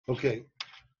Okay,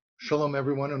 shalom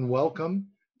everyone, and welcome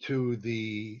to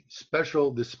the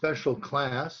special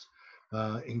class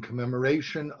in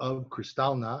commemoration of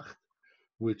Kristallnacht,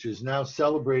 which is now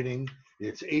celebrating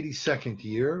its 82nd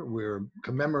year. We're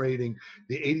commemorating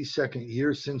the 82nd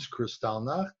year since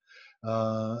Kristallnacht,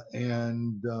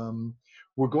 and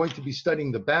we're going to be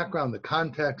studying the background, the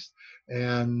context,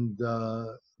 and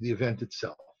the event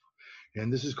itself.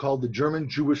 And this is called the German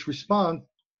Jewish response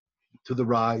to the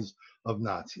rise of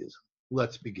Nazism.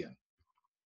 Let's begin.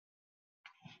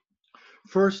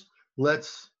 First,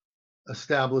 let's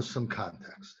establish some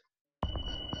context.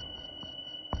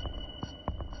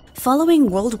 Following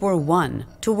World War I,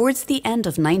 towards the end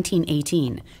of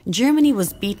 1918, Germany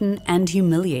was beaten and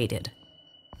humiliated.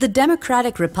 The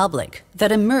Democratic Republic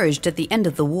that emerged at the end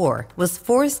of the war was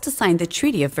forced to sign the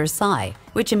Treaty of Versailles,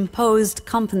 which imposed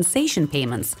compensation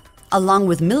payments along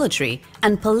with military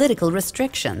and political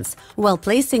restrictions, while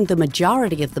placing the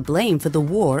majority of the blame for the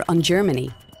war on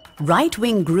Germany.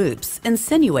 Right-wing groups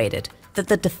insinuated that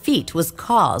the defeat was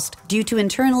caused due to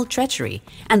internal treachery,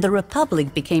 and the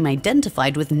Republic became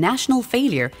identified with national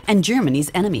failure and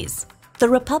Germany's enemies. The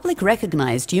Republic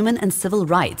recognized human and civil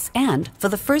rights, and, for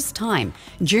the first time,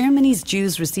 Germany's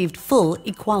Jews received full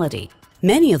equality.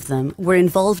 Many of them were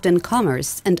involved in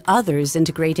commerce, and others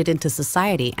integrated into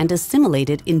society and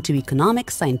assimilated into economic,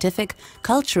 scientific,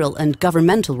 cultural, and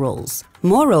governmental roles.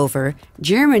 Moreover,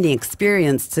 Germany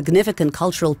experienced significant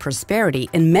cultural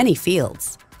prosperity in many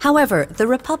fields. However, the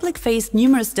Republic faced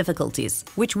numerous difficulties,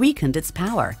 which weakened its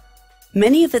power.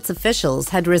 Many of its officials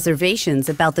had reservations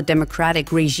about the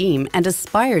democratic regime and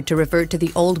aspired to revert to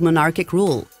the old monarchic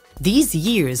rule. These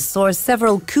years saw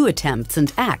several coup attempts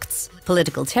and acts,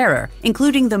 political terror,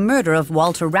 including the murder of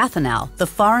Walter Rathenau, the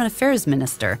Foreign Affairs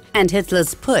Minister, and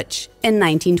Hitler's putsch in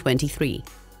 1923.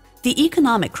 The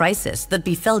economic crisis that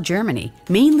befell Germany,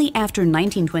 mainly after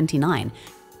 1929,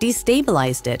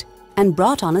 destabilized it and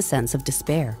brought on a sense of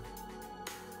despair.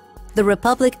 The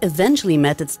Republic eventually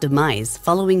met its demise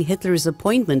following Hitler's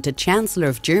appointment to Chancellor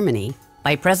of Germany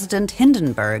by President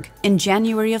Hindenburg in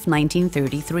January of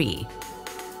 1933.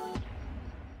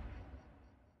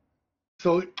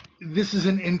 So this is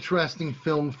an interesting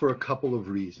film for a couple of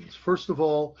reasons. First of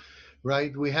all,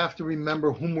 right, we have to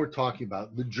remember whom we're talking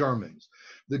about, the Germans.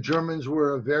 The Germans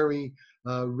were a very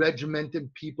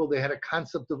regimented people. They had a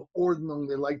concept of Ordnung.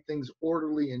 They liked things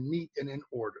orderly and neat and in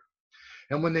order.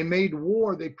 And when they made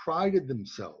war, they prided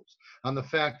themselves on the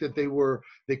fact that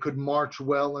they could march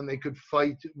well and they could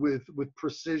fight with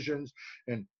precisions,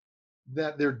 and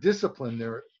that their discipline,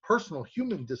 their personal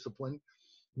human discipline,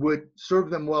 would serve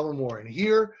them well in war. And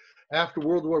here, after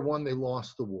World War I, they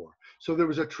lost the war. So there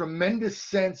was a tremendous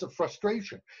sense of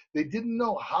frustration. They didn't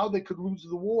know how they could lose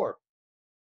the war.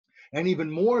 And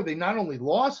even more, they not only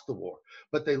lost the war,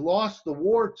 but they lost the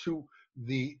war to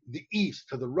the East,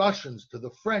 to the Russians, to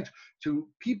the French, to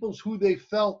peoples who they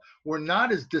felt were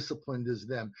not as disciplined as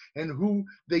them and who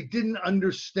they didn't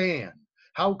understand.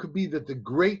 How it could be that the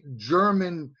great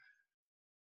German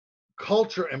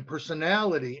culture and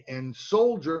personality and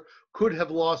soldier could have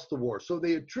lost the war. So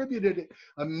they attributed it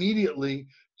immediately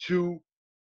to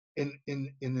an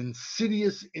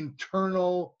insidious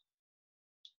internal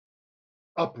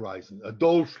uprising, a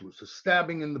Dolchschluss, a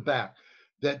stabbing in the back,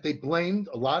 that they blamed,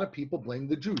 a lot of people blamed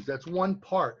the Jews. That's one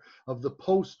part of the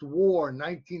post-war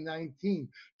 1919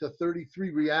 to 33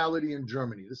 reality in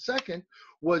Germany. The second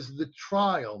was the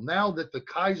trial. Now that the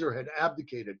Kaiser had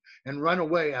abdicated and run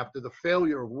away after the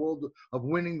failure of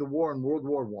winning the war in World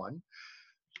War I,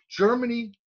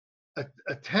 Germany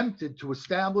attempted to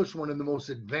establish one of the most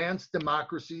advanced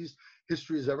democracies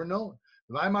history has ever known.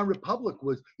 The Weimar Republic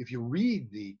was, if you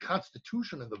read the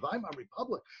Constitution of the Weimar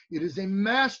Republic, it is a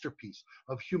masterpiece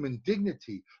of human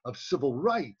dignity, of civil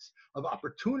rights, of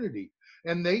opportunity.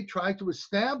 And they tried to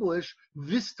establish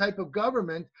this type of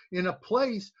government in a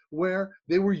place where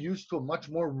they were used to a much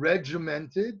more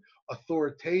regimented,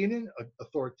 authoritarian,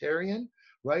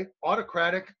 right,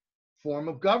 autocratic form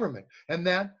of government. And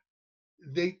that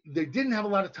they didn't have a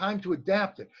lot of time to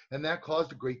adapt it, and that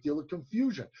caused a great deal of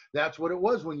confusion. That's what it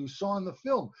was when you saw in the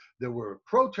film. There were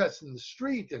protests in the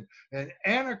street and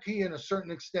anarchy in a certain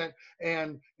extent,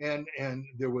 and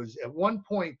there was at one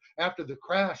point after the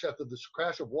crash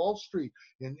of Wall Street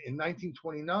in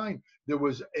 1929, there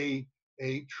was a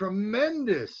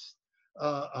tremendous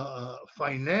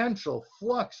financial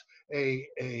flux, a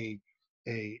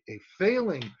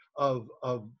failing of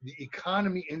the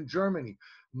economy in Germany.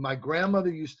 My grandmother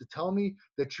used to tell me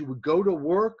that she would go to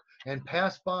work and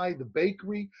pass by the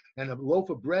bakery, and a loaf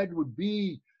of bread would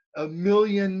be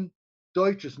 1,000,000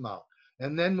 Deutsches Mark.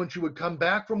 And then when she would come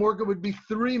back from work, it would be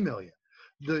 3 million.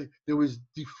 there was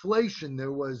deflation,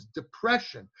 there was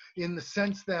depression, in the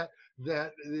sense that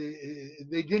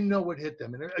they didn't know what hit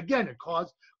them. And again, it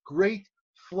caused great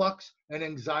flux and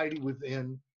anxiety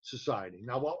within society.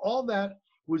 Now, while all that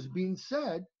was being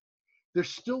said, there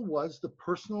still was the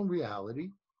personal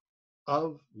reality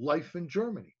of life in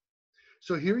Germany.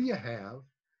 So here you have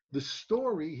the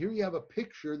story, here you have a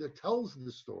picture that tells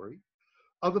the story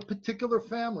of a particular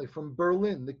family from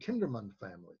Berlin, the Kindermann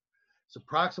family.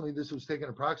 This was taken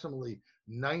approximately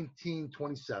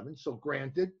 1927, so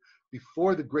granted,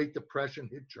 before the Great Depression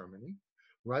hit Germany,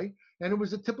 right? And it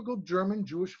was a typical German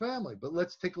Jewish family, but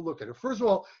let's take a look at it. First of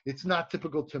all, it's not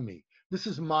typical to me. This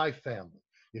is my family.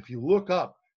 If you look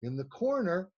up in the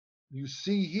corner, you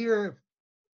see here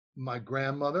my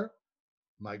grandmother,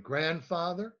 my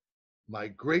grandfather, my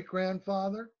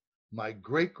great-grandfather, my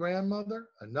great-grandmother,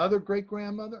 another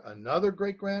great-grandmother, another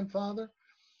great-grandfather,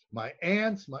 my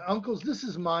aunts, my uncles. This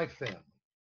is my family.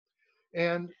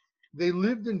 And they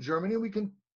lived in Germany, and we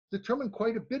can determine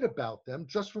quite a bit about them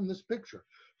just from this picture.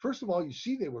 First of all, you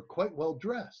see they were quite well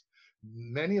dressed.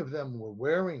 Many of them were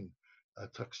wearing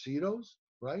tuxedos,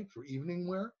 right, for evening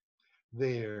wear.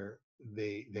 They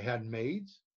had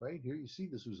maids, right? Here you see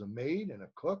this was a maid and a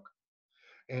cook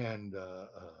and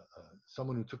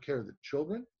someone who took care of the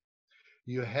children.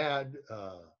 You had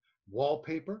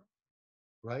wallpaper,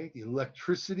 right?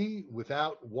 Electricity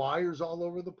without wires all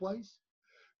over the place.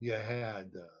 You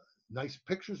had nice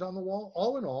pictures on the wall.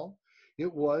 All in all,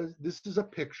 this is a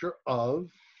picture of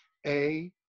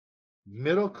a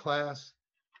middle-class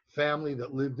family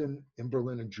that lived in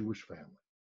Berlin, a Jewish family.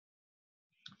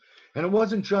 And it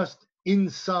wasn't just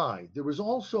inside. There was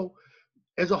also,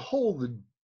 as a whole,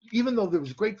 even though there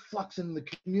was great flux in the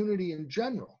community in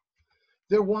general,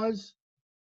 the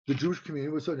Jewish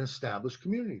community was an established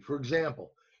community. For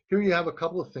example, here you have a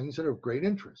couple of things that are of great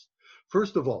interest.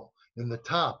 First of all, in the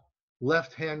top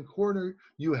left-hand corner,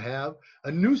 you have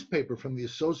a newspaper from the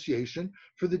Association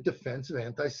for the Defense of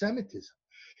Anti-Semitism.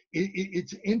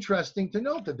 It's interesting to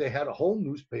note that they had a whole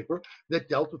newspaper that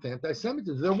dealt with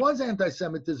anti-Semitism. There was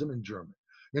anti-Semitism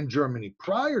in Germany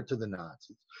prior to the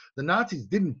Nazis. The Nazis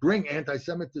didn't bring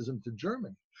anti-Semitism to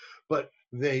Germany, but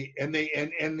the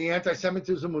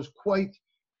anti-Semitism was quite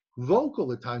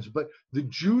vocal at times. But the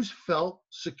Jews felt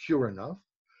secure enough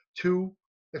to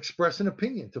express an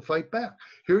opinion, to fight back.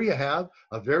 Here you have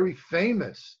a very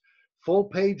famous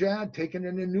full-page ad taken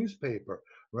in a newspaper,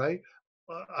 right?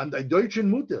 On the Deutschen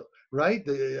Mutter, right?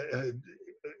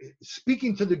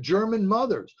 Speaking to the German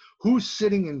mothers. Who's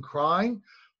sitting and crying?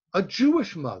 A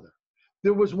Jewish mother.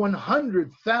 There was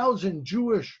 100,000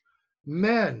 Jewish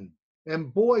men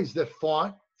and boys that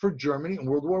fought for Germany in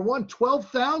World War I.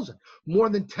 12,000. More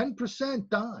than 10%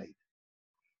 died.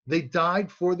 They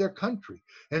died for their country.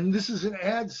 And this is an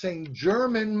ad saying,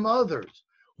 German mothers,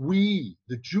 we,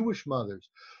 the Jewish mothers,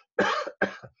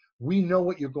 we know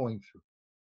what you're going through.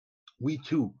 We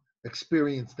too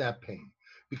experience that pain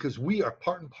because we are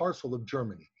part and parcel of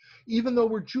Germany. Even though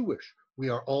we're Jewish, we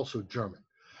are also German.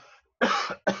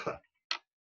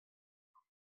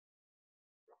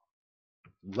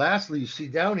 Lastly, you see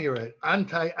down here at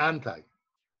anti.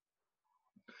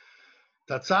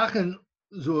 Tatsachen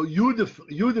zur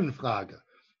Judenfrage,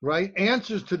 right?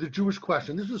 Answers to the Jewish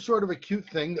question. This was sort of a cute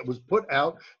thing that was put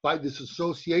out by this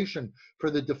Association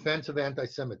for the Defense of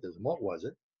Anti-Semitism. What was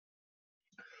it?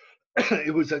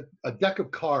 It was a deck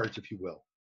of cards, if you will,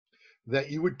 that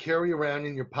you would carry around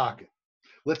in your pocket.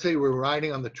 Let's say you were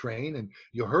riding on the train and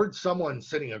you heard someone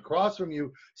sitting across from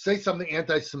you say something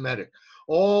anti-Semitic.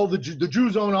 The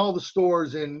Jews own all the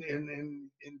stores in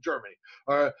Germany.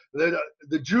 Or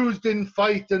the Jews didn't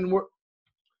fight and were.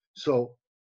 So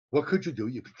what could you do?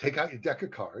 You could take out your deck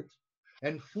of cards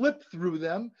and flip through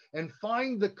them and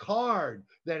find the card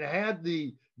that had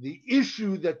the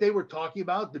issue that they were talking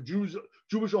about, the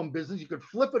Jewish-owned business. You could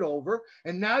flip it over,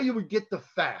 and now you would get the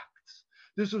facts.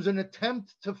 This was an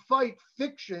attempt to fight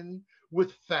fiction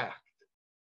with fact.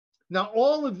 Now,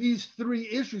 all of these three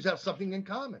issues have something in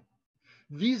common.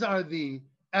 These are the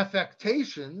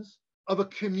affectations of a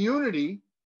community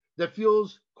that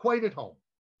feels quite at home.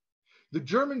 The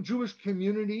German Jewish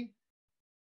community,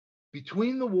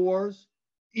 between the wars,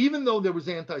 even though there was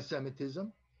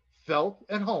anti-Semitism, felt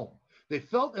at home. They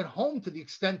felt at home to the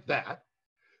extent that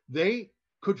they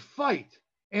could fight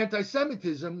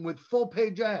anti-Semitism with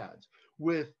full-page ads,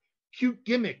 with cute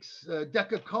gimmicks, a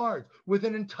deck of cards, with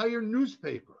an entire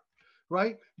newspaper,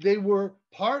 right? They were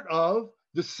part of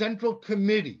the Central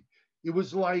Committee. It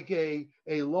was like a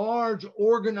large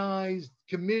organized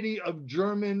committee of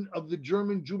the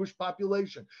German Jewish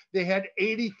population. They had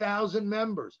 80,000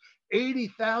 members.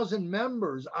 80,000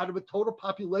 members out of a total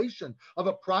population of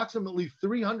approximately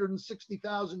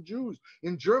 360,000 Jews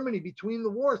in Germany between the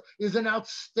wars is an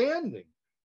outstanding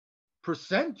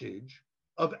percentage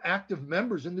of active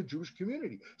members in the Jewish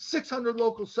community. 600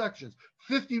 local sections,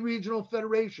 50 regional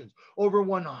federations, over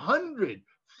 100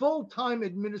 full-time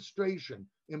administration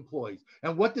employees.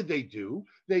 And what did they do?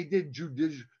 They did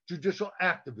judicial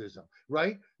activism,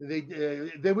 right?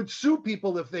 They would sue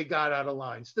people if they got out of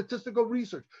line. Statistical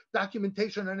research,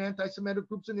 documentation on anti-Semitic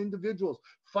groups and individuals,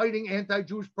 fighting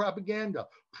anti-Jewish propaganda,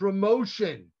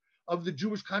 promotion of the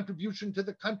Jewish contribution to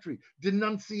the country,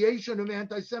 denunciation of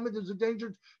anti-Semitism, a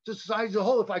danger to society as a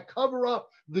whole. If I cover up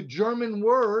the German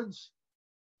words,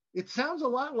 it sounds a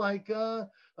lot like a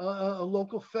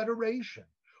local federation,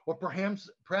 or perhaps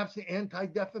the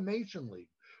Anti-Defamation League,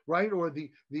 right? Or the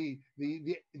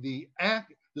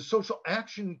social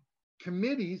action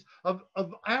committees of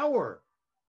our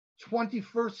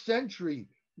 21st century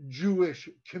Jewish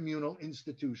communal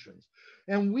institutions.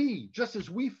 And we, just as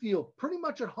we feel pretty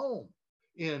much at home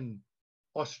in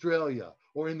Australia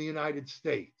or in the United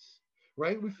States,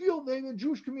 right? We feel the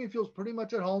Jewish community feels pretty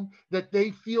much at home, that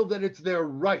they feel that it's their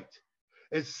right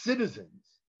as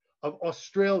citizens of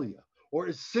Australia or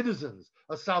as citizens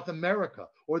of South America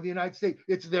or the United States.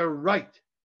 It's their right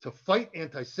to fight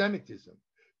anti-Semitism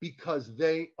because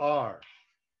they are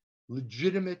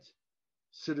legitimate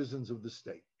citizens of the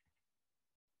state.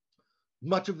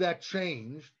 Much of that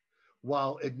changed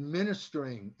while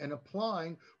administering and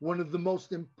applying one of the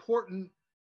most important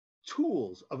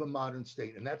tools of a modern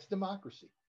state, and that's democracy.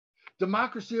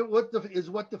 Democracy is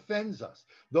what defends us.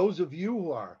 Those of you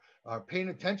who are paying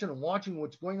attention and watching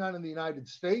what's going on in the United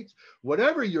States,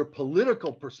 whatever your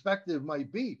political perspective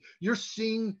might be, you're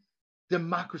seeing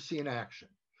democracy in action.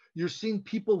 You're seeing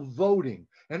people voting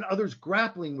and others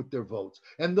grappling with their votes,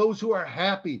 and those who are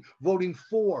happy voting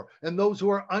for, and those who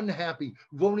are unhappy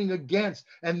voting against.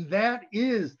 And that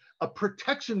is a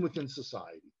protection within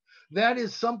society. That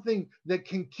is something that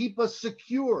can keep us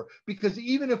secure, because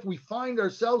even if we find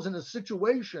ourselves in a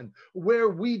situation where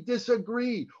we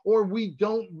disagree or we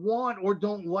don't want or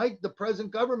don't like the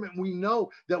present government, we know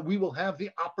that we will have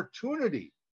the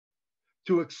opportunity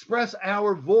to express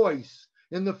our voice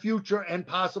in the future and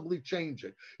possibly change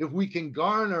it. If we can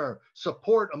garner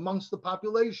support amongst the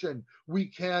population, we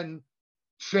can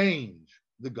change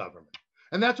the government.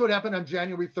 And that's what happened on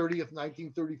January 30th,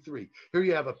 1933. Here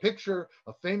you have a picture,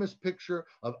 a famous picture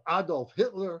of Adolf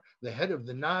Hitler, the head of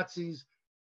the Nazis,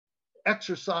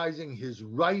 exercising his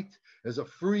right as a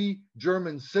free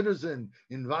German citizen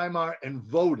in Weimar and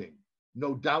voting,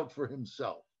 no doubt for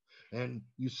himself. And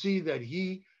you see that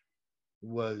he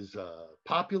was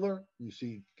popular. You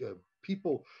see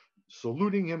people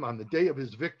saluting him on the day of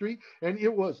his victory. And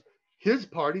it was his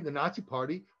party, the Nazi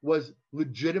party, was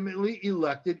legitimately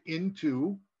elected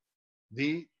into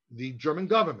the German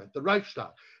government, the Reichstag.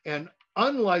 And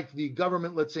unlike the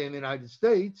government, let's say in the United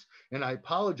States, and I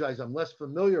apologize, I'm less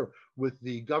familiar with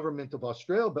the government of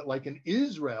Australia, but like in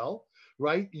Israel,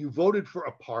 right, you voted for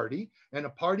a party and a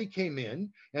party came in,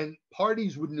 and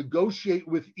parties would negotiate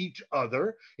with each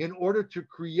other in order to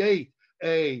create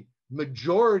a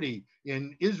majority,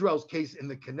 in Israel's case in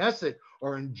the Knesset,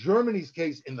 or in Germany's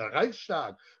case in the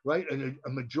Reichstag, right, a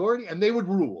majority, and they would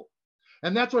rule.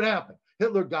 And that's what happened.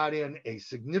 Hitler got in a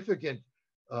significant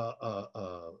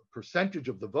percentage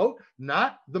of the vote,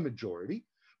 not the majority,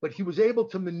 but he was able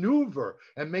to maneuver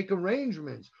and make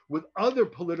arrangements with other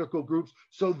political groups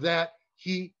so that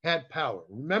he had power.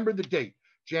 Remember the date,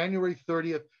 January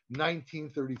 30th,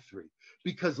 1933,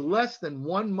 because less than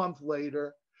 1 month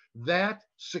later, that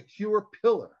secure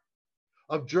pillar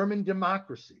of German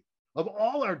democracy, of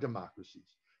all our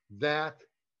democracies, that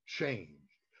changed.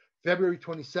 February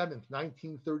 27th,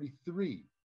 1933,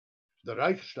 the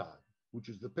Reichstag, which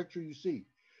is the picture you see,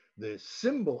 the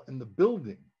symbol and the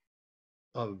building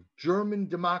of German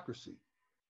democracy,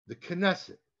 the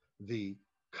Knesset, the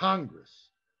Congress,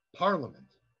 Parliament,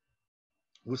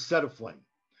 was set aflame.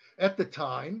 At the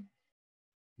time,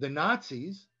 the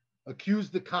Nazis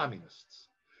accused the communists.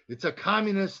 It's a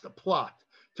communist plot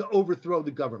to overthrow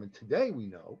the government. Today, we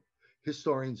know,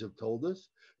 historians have told us,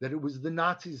 that it was the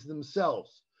Nazis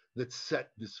themselves that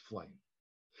set this flame.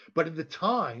 But at the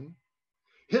time,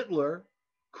 Hitler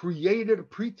created a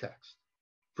pretext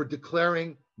for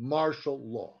declaring martial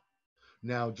law.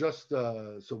 Now, just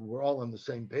so we're all on the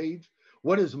same page,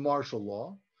 what is martial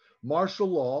law? Martial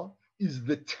law is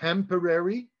the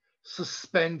temporary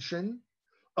suspension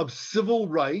of civil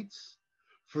rights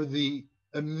for the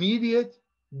immediate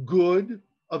good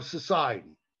of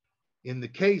society. In the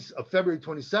case of February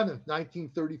 27th,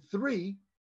 1933,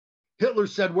 Hitler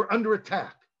said, we're under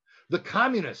attack. The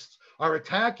communists are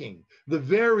attacking the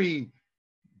very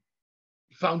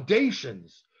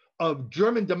foundations of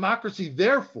German democracy.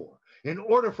 Therefore, in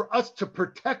order for us to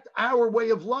protect our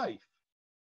way of life,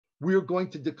 we are going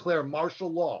to declare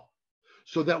martial law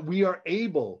so that we are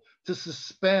able to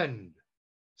suspend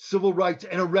civil rights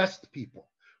and arrest people,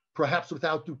 perhaps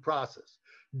without due process,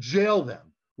 jail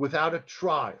them without a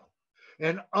trial,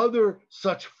 and other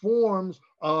such forms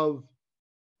of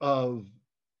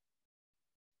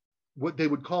what they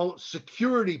would call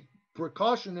security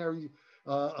precautionary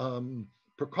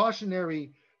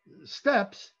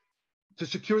steps to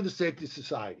secure the safety of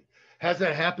society. Has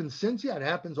that happened since? Yeah, it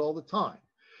happens all the time.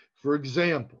 For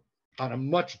example, on a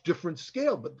much different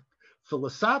scale, but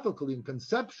philosophically and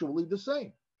conceptually the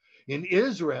same. In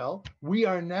Israel, we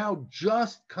are now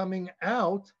just coming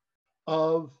out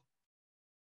of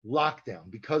lockdown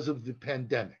because of the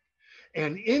pandemic.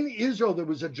 And in Israel, there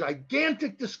was a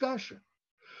gigantic discussion.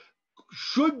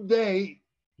 Should they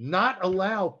not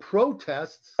allow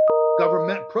protests,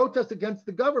 government protests against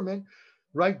the government,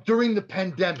 right, during the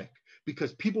pandemic?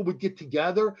 Because people would get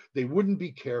together, they wouldn't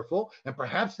be careful, and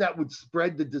perhaps that would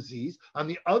spread the disease. On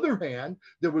the other hand,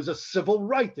 there was a civil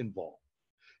right involved.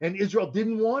 And Israel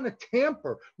didn't want to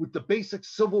tamper with the basic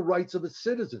civil rights of its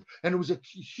citizens. And it was a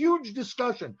huge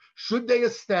discussion. Should they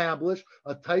establish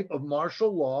a type of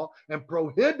martial law and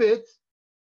prohibit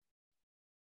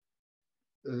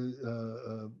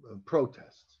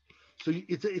protests? So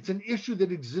it's an issue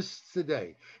that exists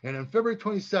today. And on February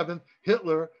 27th,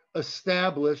 Hitler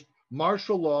established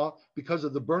martial law because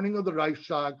of the burning of the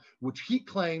Reichstag, which he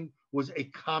claimed was a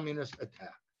communist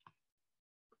attack.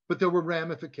 But there were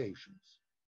ramifications.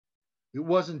 It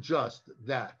wasn't just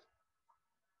that.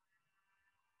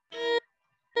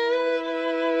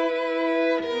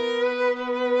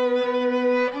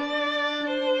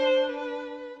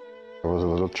 I was a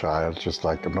little child, just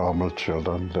like normal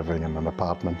children living in an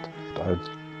apartment. I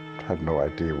had no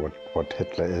idea what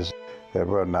Hitler is. There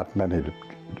were not many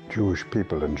Jewish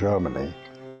people in Germany,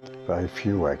 very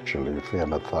few actually,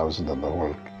 300,000 in the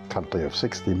whole country of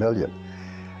 60 million.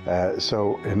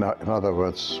 So in other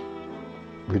words,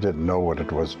 we didn't know what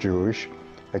it was Jewish,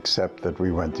 except that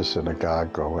we went to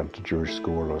synagogue or went to Jewish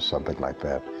school or something like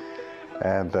that.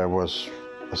 And there was,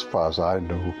 as far as I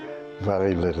knew,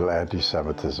 very little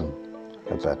anti-Semitism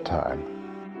at that time.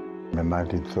 In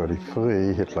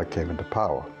 1933, Hitler came into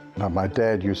power. Now, my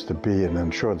dad used to be in the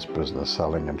insurance business,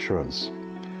 selling insurance.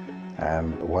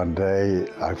 And one day,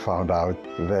 I found out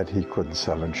that he couldn't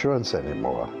sell insurance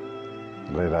anymore.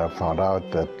 Later, I found out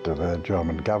that the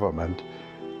German government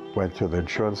went to the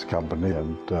insurance company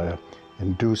and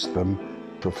induced them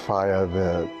to fire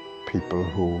the people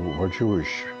who were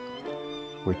Jewish,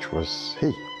 which was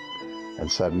he.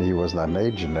 And suddenly he was not an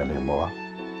agent anymore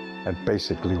and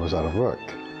basically was out of work.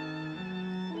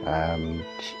 And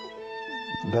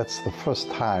that's the first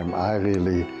time I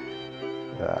really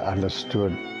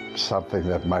understood something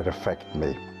that might affect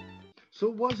me. So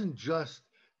it wasn't just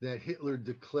that Hitler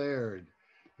declared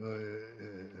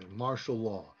martial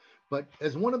law, but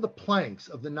as one of the planks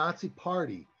of the Nazi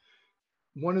Party,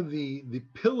 one of the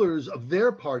pillars of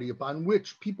their party upon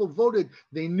which people voted,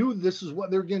 they knew this is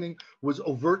what they're getting, was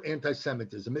overt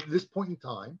anti-Semitism. At this point in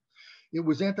time, it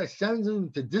was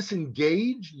anti-Semitism to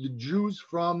disengage the Jews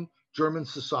from German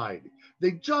society.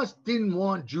 They just didn't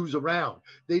want Jews around.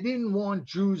 They didn't want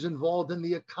Jews involved in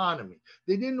the economy.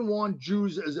 They didn't want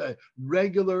Jews as a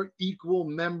regular, equal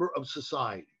member of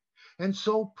society. And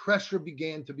so pressure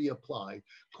began to be applied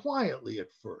quietly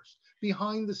at first,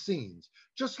 behind the scenes,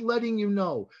 just letting you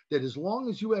know that as long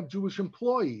as you have Jewish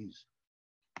employees,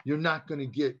 you're not going to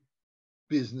get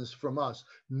business from us,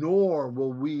 nor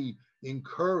will we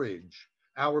encourage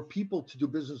our people to do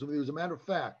business with you. As a matter of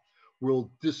fact,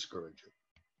 we'll discourage it.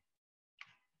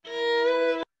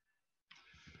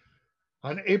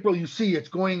 On April, you see it's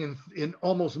going in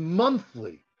almost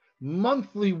monthly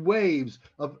waves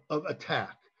of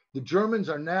attack. The Germans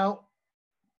are now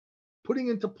putting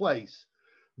into place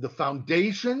the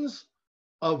foundations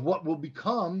of what will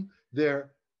become their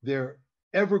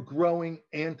ever-growing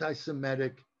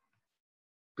anti-Semitic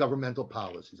governmental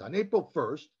policies. On April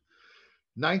 1st,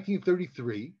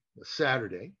 1933, a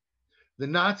Saturday, the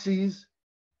Nazis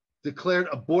declared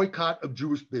a boycott of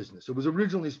Jewish business. It was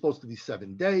originally supposed to be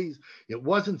 7 days. It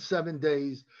wasn't 7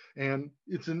 days. And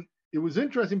it was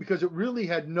interesting because it really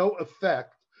had no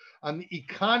effect on the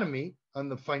economy, on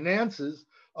the finances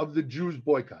of the Jews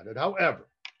boycotted. However,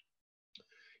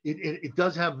 it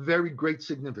does have very great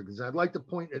significance. I'd like to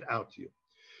point it out to you.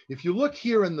 If you look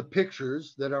here in the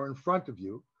pictures that are in front of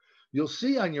you, you'll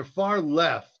see on your far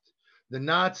left the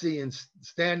Nazi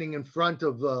standing in front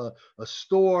of a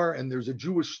store, and there's a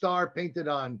Jewish star painted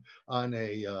on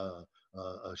a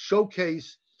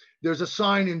showcase. There's a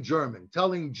sign in German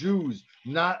telling Germans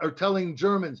not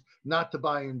to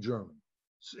buy in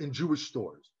Jewish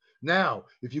stores. Now,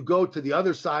 if you go to the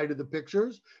other side of the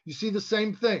pictures, you see the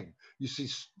same thing. You see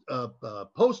a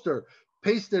poster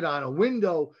pasted on a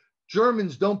window,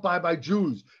 Germans don't buy by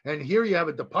Jews. And here you have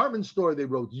a department store, they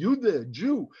wrote Jude,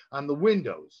 Jew, on the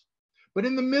windows. But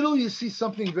in the middle, you see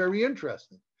something very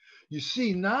interesting. You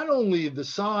see not only the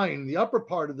sign, the upper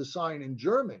part of the sign in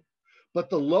German, but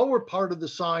the lower part of the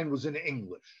sign was in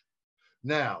English.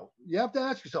 Now, you have to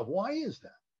ask yourself, why is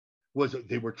that? Was it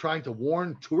they were trying to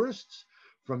warn tourists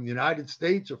from the United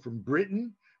States or from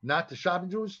Britain not to shop in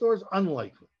Jewish stores?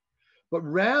 Unlikely. But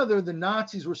rather, the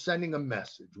Nazis were sending a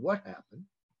message. What happened?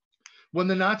 When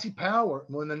the Nazi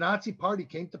party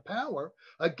came to power,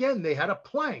 again, they had a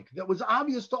plank that was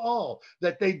obvious to all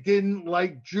that they didn't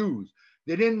like Jews.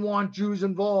 They didn't want Jews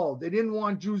involved. They didn't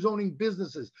want Jews owning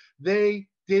businesses. They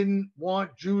didn't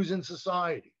want Jews in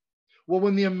society. Well,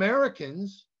 when the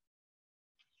Americans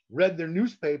read their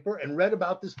newspaper and read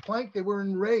about this plank, they were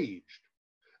enraged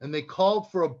and they called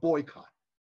for a boycott.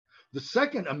 The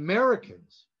second American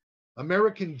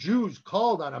Jews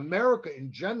called on America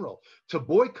in general to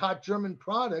boycott German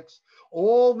products,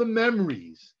 all the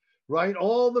memories, right?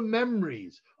 All the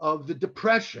memories of the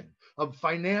depression, of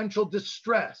financial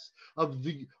distress, of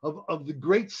the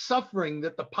great suffering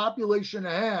that the population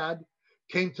had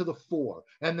came to the fore.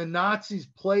 And the Nazis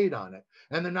played on it.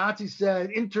 And the Nazis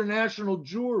said international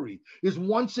Jewry is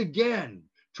once again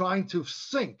trying to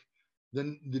sink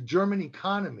the German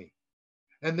economy.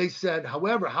 And they said,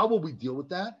 however, how will we deal with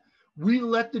that? We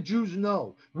let the Jews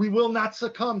know we will not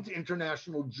succumb to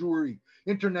international Jewry,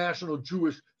 international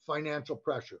Jewish financial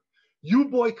pressure. You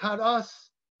boycott us,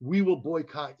 we will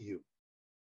boycott you.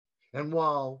 And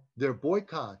while their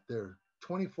boycott, their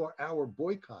 24-hour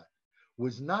boycott,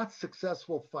 was not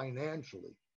successful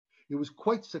financially, it was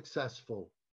quite successful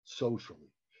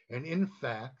socially. And in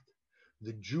fact,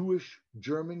 the Jewish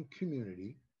German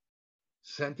community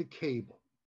sent a cable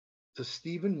to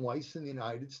Stephen Weiss in the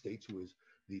United States, who is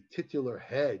the titular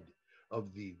head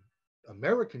of the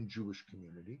American Jewish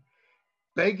community,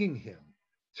 begging him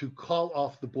to call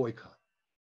off the boycott.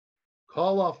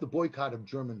 Call off the boycott of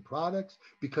German products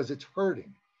because it's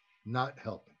hurting, not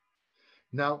helping.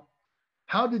 Now,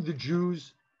 how did the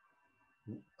Jews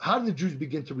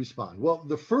begin to respond? Well,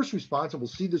 the first response, and we'll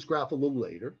see this graph a little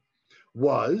later,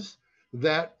 was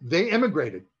that they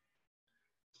emigrated.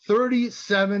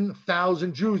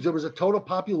 37,000 Jews. There was a total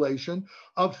population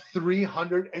of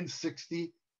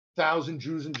 360,000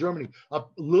 Jews in Germany. A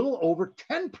little over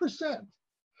 10%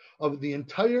 of the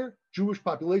entire Jewish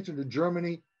population of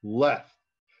Germany left.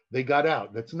 They got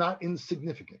out. That's not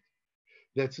insignificant.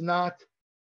 That's not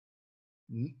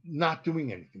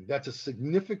doing anything. That's a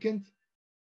significant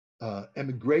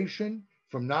emigration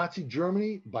from Nazi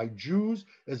Germany by Jews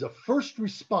as a first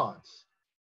response.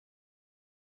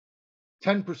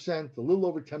 10%, a little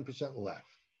over 10% left.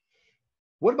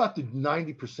 What about the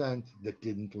 90% that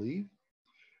didn't leave?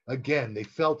 Again, they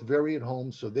felt very at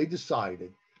home, so they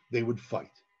decided they would fight.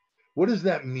 What does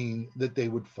that mean that they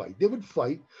would fight? They would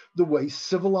fight the way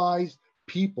civilized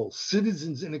people,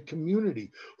 citizens in a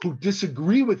community who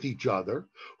disagree with each other,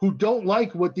 who don't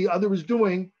like what the other is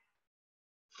doing,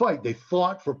 fight. They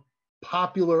fought for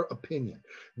popular opinion.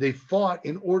 They fought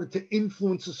in order to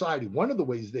influence society. One of the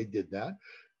ways they did that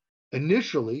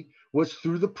initially was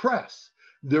through the press.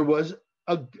 There was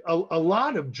a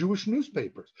lot of Jewish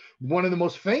newspapers. One of the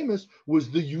most famous was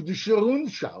the Jüdische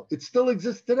Rundschau. It still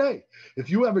exists today. If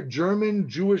you have a German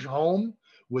Jewish home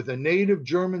with a native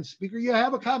German speaker, you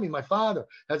have a copy. My father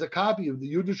has a copy of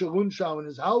the Jüdische Rundschau in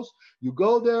his house. You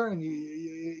go there and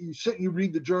you sit and you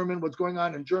read the German, what's going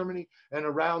on in Germany and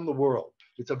around the world.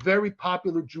 It's a very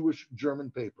popular Jewish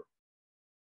German paper.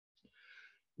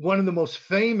 One of the most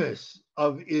famous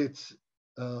of its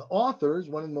authors,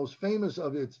 one of the most famous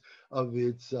of the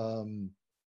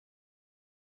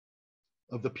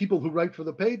people who write for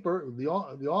the paper, the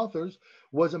authors,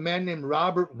 was a man named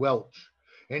Robert Welch.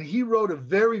 And he wrote a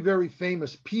very, very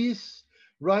famous piece,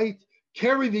 right?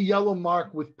 Carry the yellow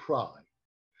mark with pride.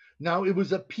 Now, it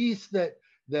was a piece that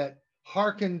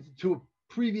hearkened to a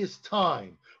previous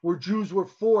time where Jews were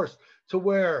forced to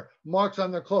wear marks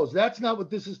on their clothes. That's not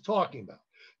what this is talking about.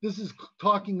 This is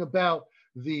talking about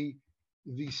the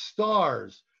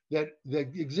stars that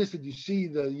existed. You see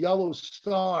the yellow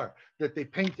star that they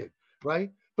painted,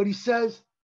 right? But he says,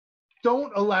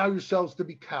 don't allow yourselves to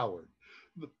be coward.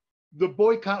 The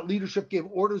boycott leadership gave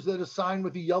orders that a sign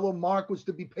with a yellow mark was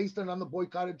to be pasted on the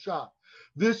boycotted shop.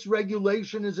 This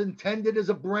regulation is intended as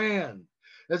a brand,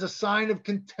 as a sign of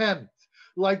contempt,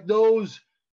 like those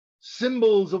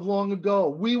symbols of long ago.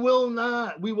 We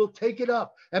will take it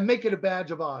up and make it a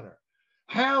badge of honor.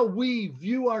 How we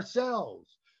view ourselves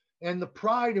and the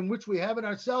pride in which we have in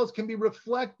ourselves can be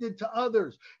reflected to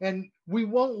others. And we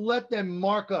won't let them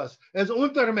mark us as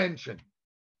Untermenschen,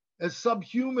 as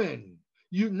subhuman,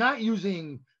 not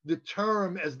using the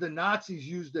term as the Nazis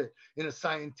used it in a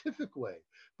scientific way,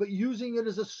 but using it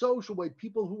as a social way,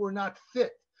 people who are not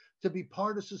fit to be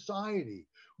part of society.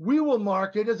 We will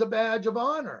mark it as a badge of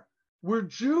honor. We're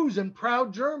Jews and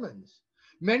proud Germans.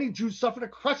 Many Jews suffered a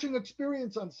crushing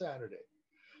experience on Saturday.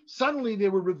 Suddenly they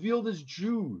were revealed as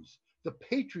Jews. The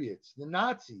patriots, the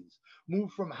Nazis,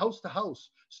 moved from house to house,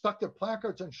 stuck their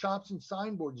placards on shops and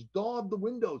signboards, daubed the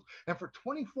windows, and for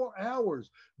 24 hours,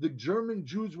 the German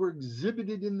Jews were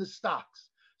exhibited in the stocks,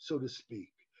 so to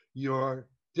speak. You're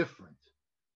different.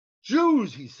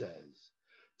 Jews, he says,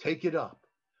 take it up,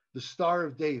 the Star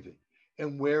of David,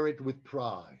 and wear it with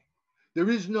pride. There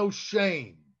is no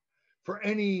shame for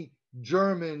any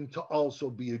German to also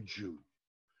be a Jew.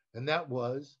 And that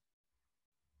was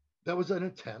an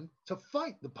attempt to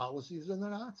fight the policies of the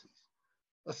Nazis,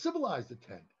 a civilized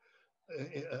attempt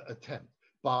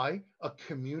by a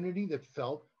community that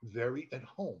felt very at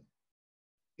home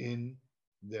in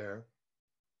their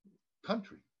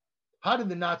country. How did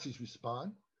the Nazis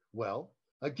respond? Well,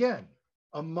 again,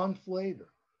 a month later,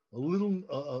 really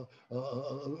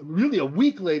a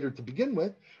week later to begin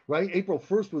with, right? April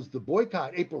 1st was the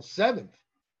boycott. April 7th,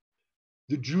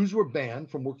 the Jews were banned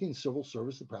from working in civil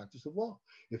service, the practice of law.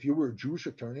 If you were a Jewish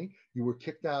attorney, you were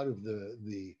kicked out of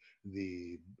the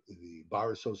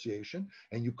bar association,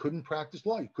 and you couldn't practice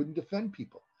law. You couldn't defend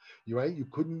people. Right? You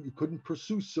couldn't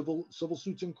pursue civil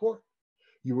suits in court.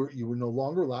 You were no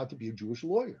longer allowed to be a Jewish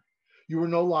lawyer. You were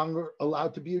no longer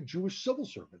allowed to be a Jewish civil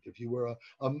servant if you were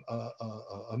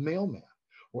a mailman,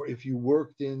 or if you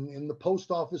worked in the post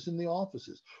office in the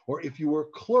offices, or if you were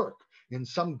a clerk in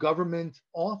some government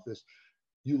office.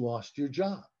 You lost your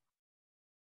job.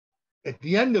 At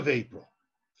the end of April,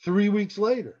 3 weeks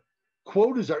later,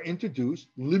 quotas are introduced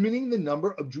limiting the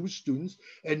number of Jewish students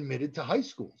admitted to high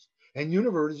schools and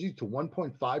universities to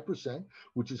 1.5%,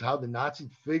 which is how the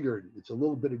Nazis figured, it's a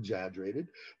little bit exaggerated,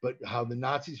 but how the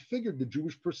Nazis figured the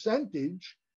Jewish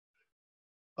percentage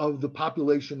of the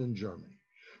population in Germany.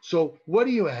 So what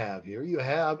do you have here? You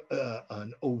have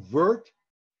an overt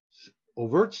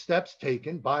steps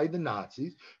taken by the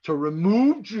Nazis to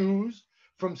remove Jews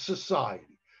from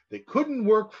society. They couldn't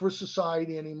work for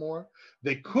society anymore.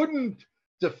 They couldn't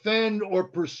defend or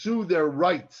pursue their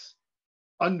rights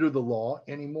under the law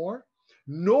anymore,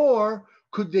 nor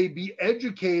could they be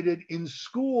educated in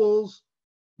schools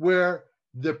where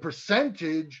the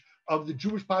percentage of the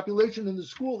Jewish population in the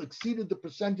school exceeded the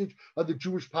percentage of the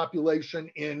Jewish population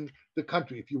in the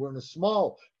country. If you were in a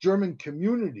small German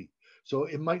community, so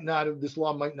this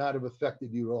law might not have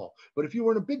affected you at all. But if you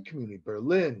were in a big community,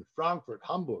 Berlin, Frankfurt,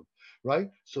 Hamburg,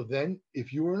 right? So then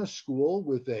if you were in a school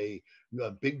with a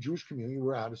big Jewish community, you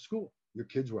were out of school. Your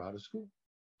kids were out of school.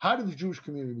 How did the Jewish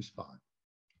community respond?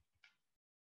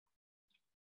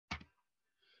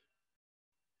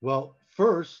 Well,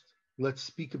 first, let's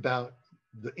speak about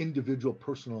the individual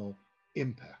personal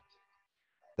impact.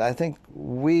 I think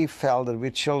we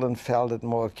children felt it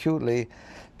more acutely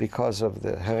because of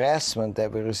the harassment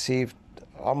that we received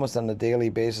almost on a daily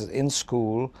basis in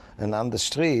school and on the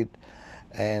street,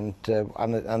 and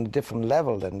on a different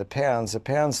level than the parents. The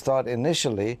parents thought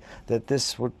initially that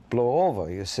this would blow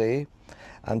over, you see,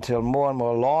 until more and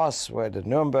more laws, where the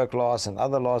Nuremberg laws and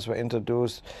other laws were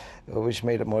introduced, which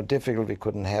made it more difficult. We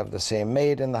couldn't have the same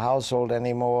maid in the household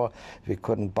anymore. We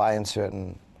couldn't buy in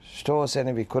certain stores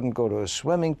anymore. We couldn't go to a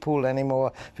swimming pool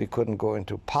anymore. We couldn't go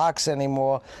into parks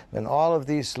anymore. When all of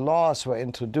these laws were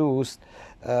introduced,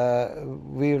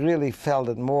 we really felt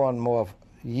it more and more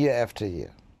year after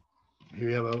year. Here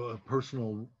you have a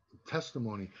personal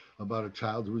testimony about a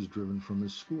child who was driven from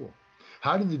his school.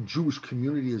 How did the Jewish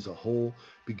community as a whole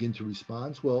begin to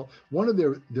respond? Well, one of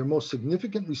their most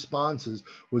significant responses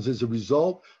was as a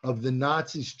result of the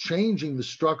Nazis changing the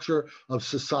structure of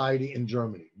society in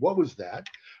Germany. What was that?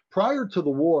 Prior to the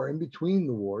war, in between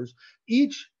the wars,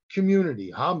 each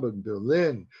community, Hamburg,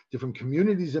 Berlin, different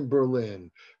communities in Berlin,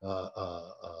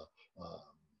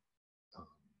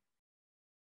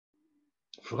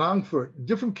 Frankfurt,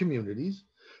 different communities,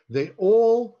 they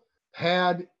all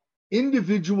had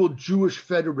individual Jewish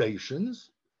federations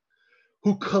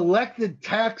who collected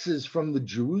taxes from the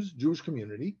Jewish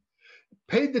community,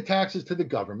 paid the taxes to the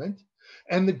government,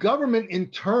 and the government in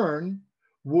turn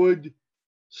would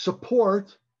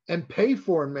support and pay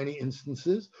for, in many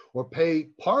instances, or pay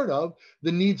part of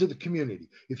the needs of the community.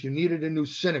 If you needed a new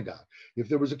synagogue, if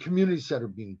there was a community center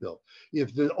being built,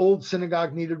 if the old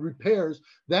synagogue needed repairs,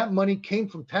 that money came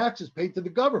from taxes paid to the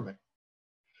government.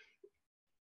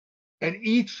 And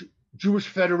each Jewish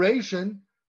federation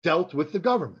dealt with the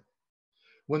government.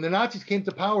 When the Nazis came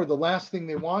to power, the last thing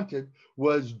they wanted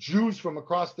was Jews from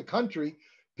across the country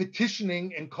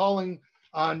petitioning and calling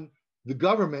on the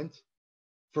government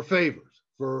for favors,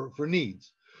 for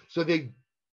needs. So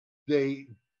they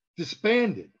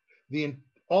disbanded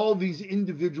all these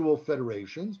individual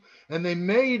federations, and they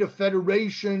made a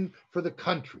federation for the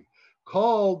country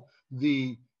called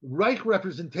the Reich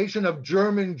Representation of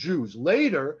German Jews.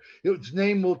 Later, its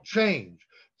name will change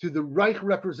to the Reich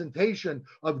Representation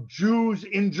of Jews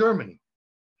in Germany.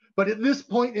 But at this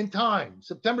point in time,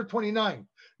 September 29,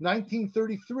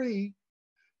 1933,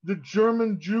 the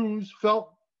German Jews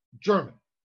felt German.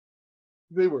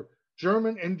 They were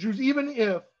German and Jews, even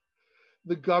if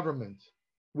the government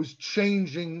was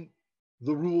changing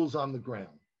the rules on the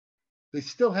ground. They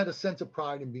still had a sense of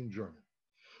pride in being German.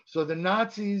 So the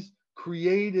Nazis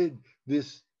created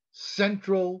this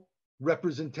central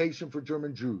representation for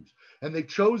German Jews, and they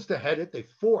chose to head it. They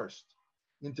forced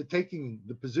into taking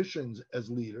the positions as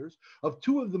leaders of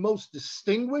two of the most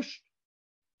distinguished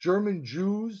German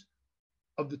Jews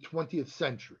of the 20th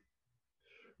century.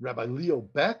 Rabbi Leo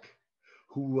Beck,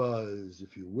 who was,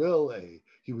 if you will,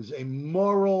 he was a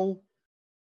moral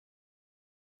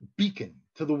beacon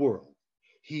to the world.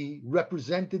 He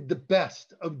represented the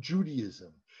best of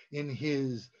Judaism in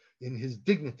his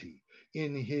dignity,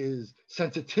 in his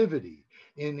sensitivity,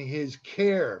 in his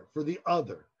care for the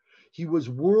other. He was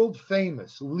world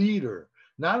famous leader,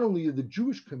 not only of the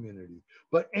Jewish community,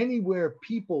 but anywhere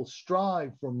people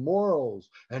strive for morals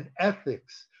and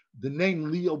ethics, the name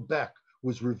Leo Beck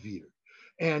was revered.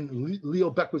 And Leo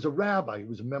Beck was a rabbi. He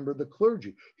was a member of the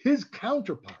clergy. His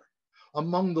counterpart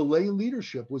among the lay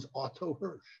leadership was Otto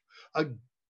Hirsch, a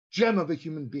gem of a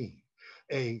human being,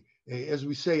 as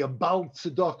we say, a Baal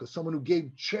Tzedakah, someone who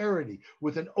gave charity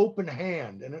with an open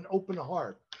hand and an open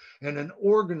heart, and an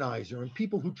organizer, and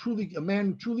a man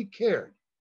who truly cared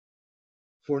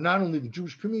for not only the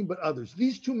Jewish community, but others.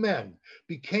 These two men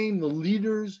became the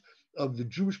leaders of the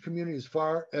Jewish community as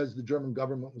far as the German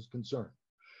government was concerned.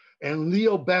 And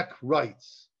Leo Beck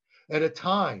writes, at a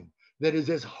time that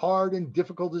is as hard and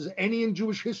difficult as any in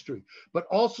Jewish history, but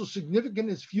also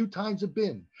significant as few times have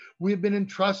been, we have been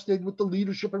entrusted with the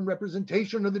leadership and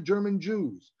representation of the German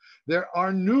Jews. There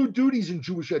are new duties in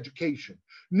Jewish education.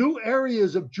 New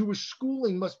areas of Jewish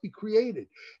schooling must be created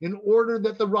in order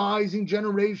that the rising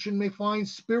generation may find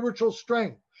spiritual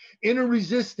strength, inner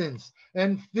resistance,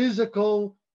 and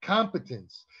physical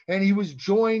competence. And he was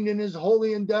joined in his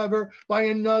holy endeavor by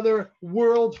another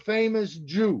world famous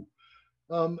Jew,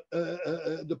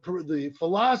 the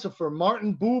philosopher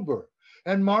Martin Buber.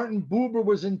 And Martin Buber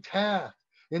was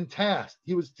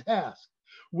he was tasked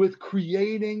with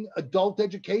creating adult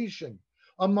education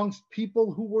amongst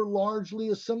people who were largely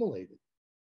assimilated.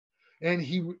 And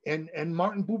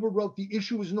Martin Buber wrote, the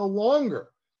issue is no longer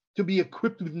to be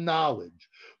equipped with knowledge,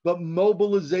 but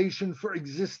mobilization for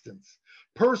existence.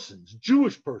 Persons,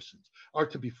 Jewish persons, are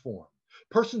to be formed.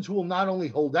 Persons who will not only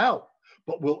hold out,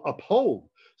 but will uphold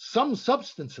some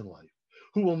substance in life,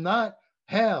 who will not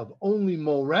have only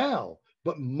morale,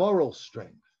 but moral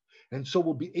strength, and so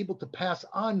will be able to pass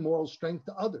on moral strength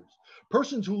to others.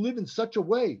 Persons who live in such a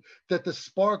way that the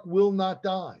spark will not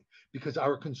die, because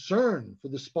our concern for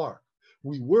the spark,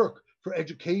 we work for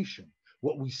education.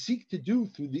 What we seek to do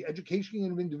through the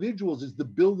education of individuals is the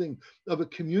building of a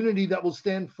community that will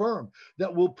stand firm,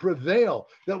 that will prevail,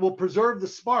 that will preserve the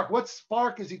spark. What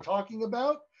spark is he talking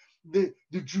about? The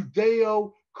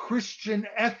Judeo-Christian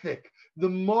ethic, the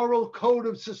moral code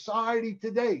of society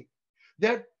today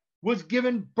that was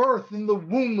given birth in the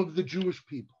womb of the Jewish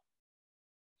people.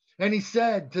 And they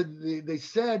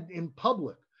said in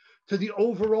public to the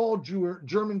overall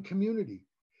German community,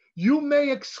 you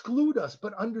may exclude us,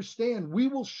 but understand, we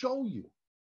will show you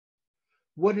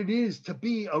what it is to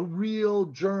be a real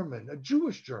German, a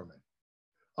Jewish German,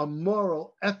 a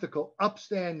moral, ethical,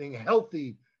 upstanding,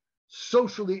 healthy,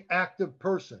 socially active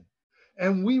person.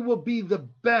 And we will be the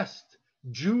best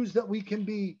Jews that we can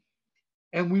be,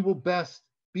 and we will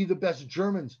be the best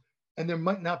Germans. And there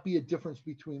might not be a difference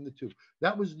between the two.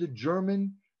 That was the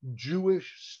German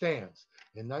Jewish stance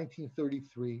in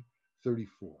 1933-34.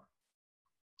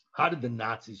 How did the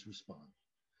Nazis respond?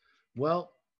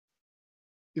 Well,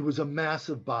 It was a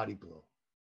massive body blow.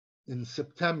 In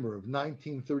September of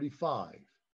 1935,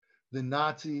 the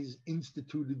Nazis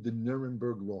instituted the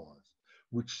Nuremberg laws,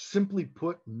 which simply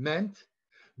put meant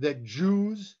that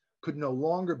Jews could no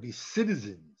longer be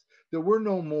citizens. There were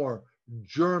no more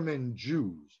German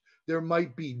Jews. There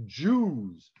might be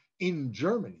Jews in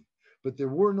Germany, but there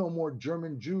were no more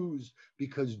German Jews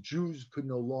because Jews could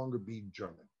no longer be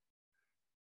German.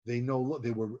 They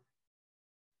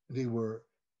were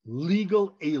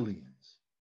legal aliens.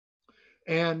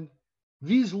 And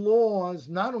these laws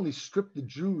not only stripped the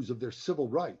Jews of their civil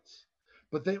rights,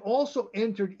 but they also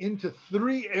entered into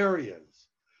 3 areas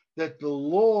that the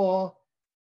law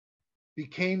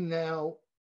became now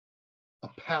a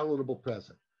palatable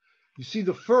present. You see,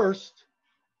 the first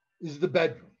is the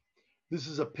bedroom. This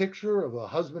is a picture of a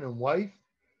husband and wife.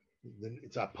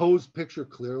 It's a posed picture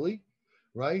clearly,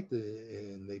 right?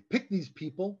 And they pick these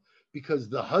people because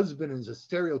the husband is a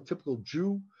stereotypical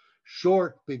Jew,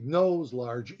 short, big nose,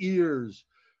 large ears,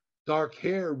 dark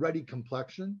hair, ruddy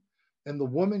complexion. And the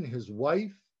woman, his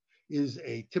wife, is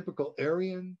a typical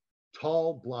Aryan,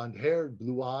 tall, blonde-haired,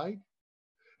 blue-eyed.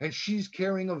 And she's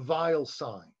carrying a vile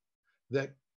sign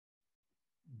that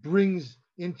brings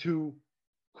into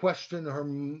question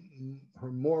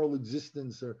her moral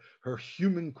existence, or her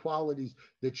human qualities,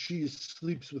 that she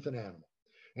sleeps with an animal.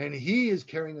 And he is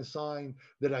carrying a sign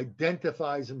that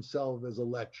identifies himself as a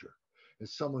lecher,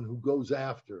 as someone who goes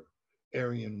after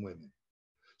Aryan women.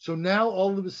 So now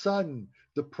all of a sudden,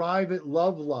 the private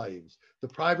love lives, the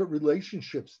private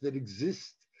relationships that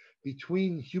exist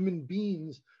between human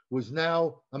beings was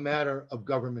now a matter of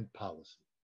government policy.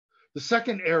 The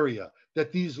second area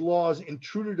that these laws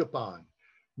intruded upon,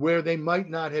 where they might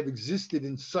not have existed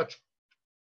in such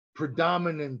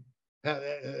predominant,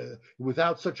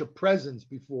 without such a presence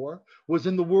before, was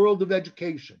in the world of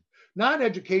education. Not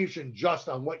education just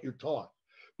on what you're taught,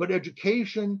 but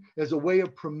education as a way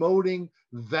of promoting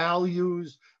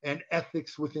values and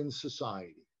ethics within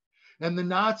society. And the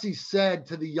Nazis said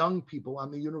to the young people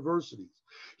on the universities,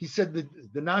 the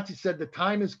Nazis said, the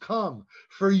time has come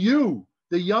for you,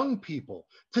 the young people,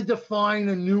 to define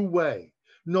a new way.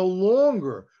 No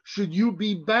longer should you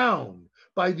be bound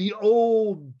by the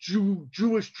old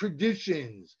Jewish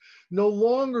traditions. No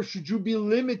longer should you be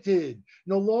limited.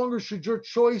 No longer should your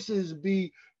choices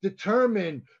be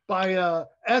determined by an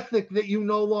ethic that you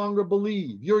no longer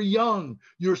believe. You're young,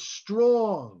 you're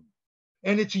strong,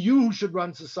 and it's you who should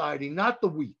run society, not the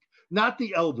weak, not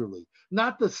the elderly,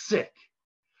 not the sick.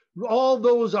 All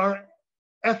those are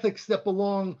ethics that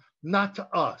belong not to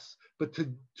us, but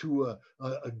to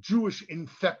a Jewish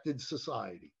infected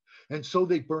society. And so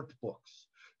they burnt books.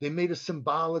 They made a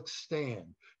symbolic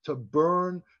stand to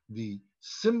burn the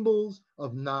symbols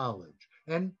of knowledge,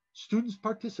 and students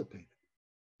participated.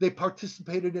 They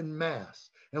participated in mass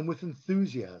and with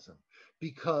enthusiasm,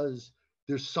 because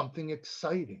there's something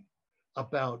exciting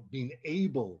about being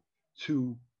able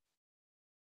to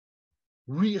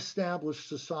reestablish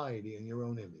society in your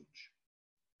own image.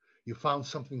 You found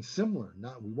something similar.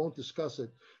 We won't discuss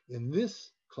it in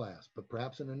this class, but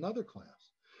perhaps in another class.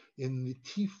 In the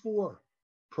T4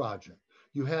 project,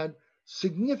 you had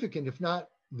significant, if not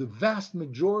the vast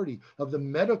majority of the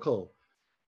medical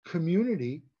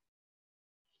community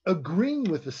agreeing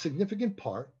with a significant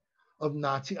part of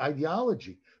Nazi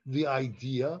ideology, the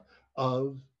idea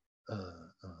of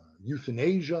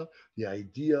euthanasia, the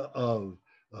idea of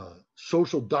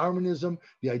social Darwinism,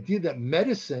 the idea that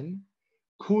medicine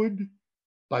could,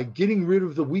 by getting rid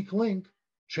of the weak link,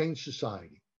 change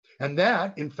society. And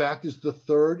that, in fact, is the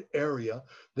third area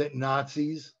that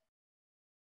Nazis,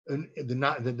 the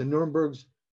Nurembergs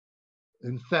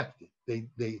infected.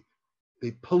 They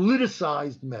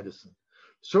politicized medicine,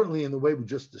 certainly in the way we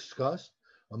just discussed,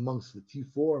 amongst the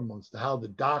T4, amongst how the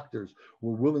doctors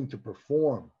were willing to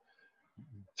perform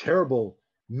terrible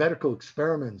medical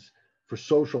experiments for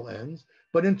social ends.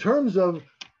 But in terms of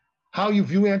how you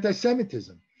view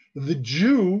anti-Semitism, the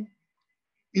Jew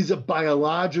is a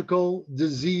biological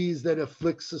disease that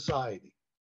afflicts society.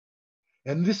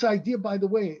 And this idea, by the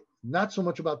way, not so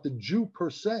much about the Jew per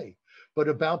se, but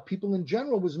about people in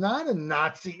general, was not a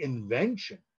Nazi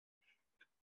invention.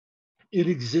 It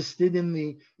existed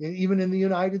even in the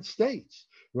United States,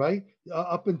 right?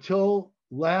 Up until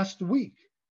last week,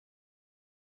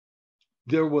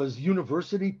 there was a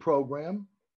university program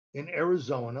in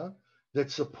Arizona that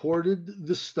supported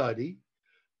the study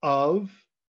of,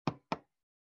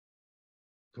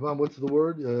 come on, what's the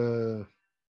word?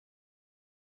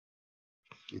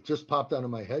 It just popped out of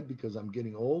my head because I'm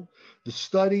getting old. The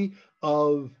study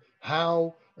of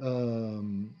how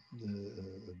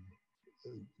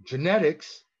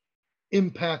genetics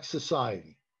impact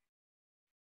society.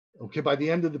 Okay, by the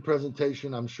end of the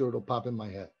presentation, I'm sure it'll pop in my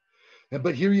head.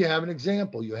 But here you have an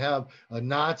example. You have a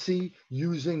Nazi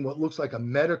using what looks like a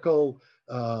medical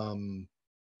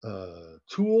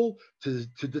tool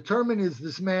to determine, is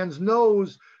this man's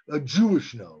nose a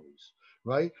Jewish nose,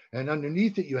 right? And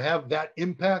underneath it, you have that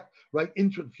impact, right?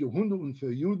 Für Hunde und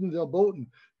für Juden verboten.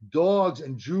 Dogs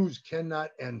and Jews cannot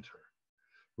enter,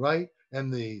 right?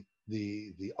 And the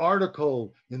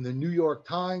article in the New York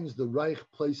Times, the Reich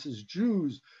places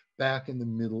Jews back in the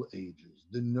Middle Ages,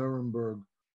 the Nuremberg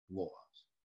laws.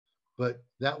 But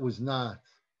that was not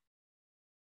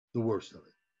the worst of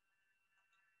it.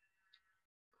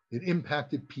 It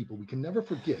impacted people. We can never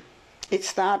forget. It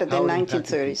started in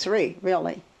 1933,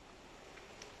 really.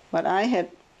 But I had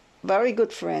very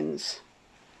good friends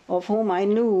of whom I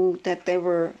knew that they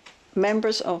were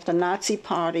members of the Nazi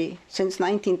Party since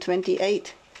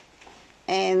 1928.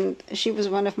 And she was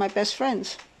one of my best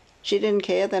friends. She didn't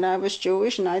care that I was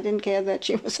Jewish, and I didn't care that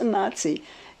she was a Nazi.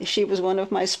 She was one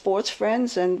of my sports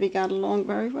friends, and we got along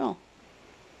very well.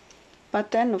 But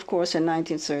then, of course, in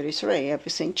 1933,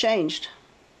 everything changed.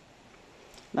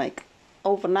 Like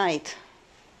overnight,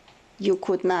 you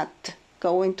could not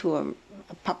go into a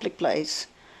public place,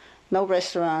 no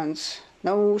restaurants,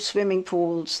 no swimming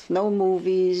pools, no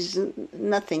movies,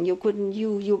 nothing. You couldn't,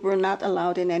 you were not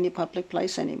allowed in any public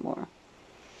place anymore.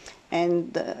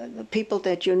 And the people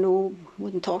that you knew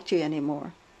wouldn't talk to you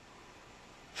anymore.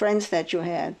 Friends that you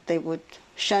had, they would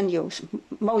shun you,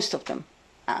 most of them.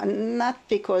 Not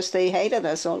because they hated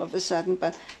us all of a sudden,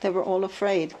 but they were all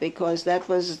afraid, because that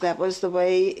was the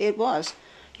way it was.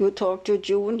 You talk to a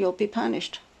Jew and you'll be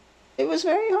punished. It was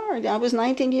very hard. I was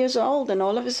 19 years old, and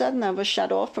all of a sudden I was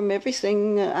shut off from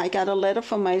everything. I got a letter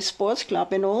from my sports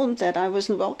club in Ulm that I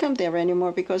wasn't welcome there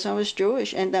anymore because I was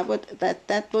Jewish, and that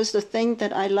was the thing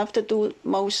that I loved to do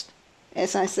most,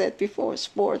 as I said before,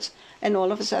 sports. And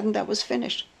all of a sudden that was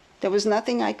finished. There was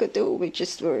nothing I could do. We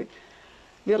just were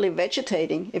really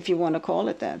vegetating, if you want to call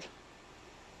it that.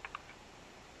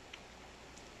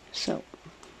 So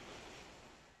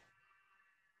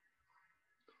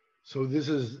this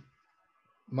is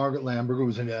Margaret Lamberger, who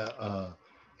was an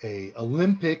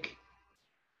Olympic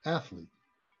athlete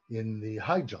in the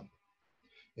high jump,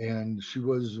 and she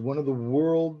was one of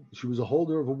the she was a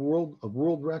holder of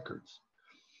world records.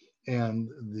 And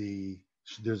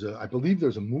I believe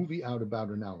there's a movie out about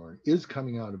her now, or is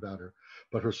coming out about her,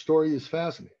 but her story is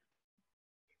fascinating.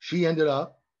 She ended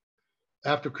up,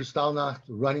 after Kristallnacht,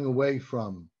 running away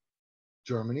from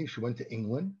Germany. She went to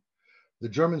England. The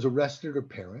Germans arrested her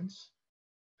parents,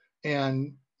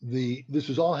 and this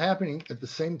was all happening at the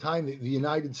same time that the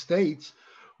United States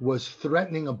was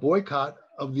threatening a boycott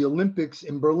of the Olympics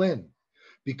in Berlin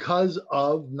because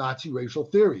of Nazi racial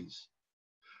theories.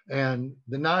 And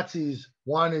the Nazis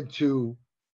wanted to,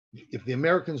 if the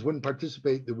Americans wouldn't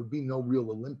participate, there would be no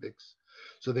real Olympics.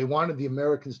 So they wanted the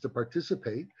Americans to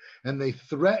participate, and they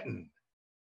threatened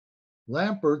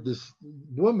Lampert, this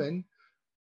woman,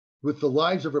 with the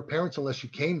lives of her parents unless she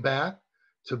came back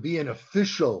to be an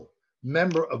official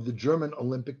member of the German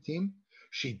Olympic team.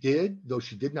 She did, though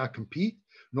she did not compete,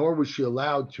 nor was she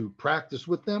allowed to practice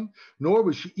with them, nor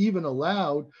was she even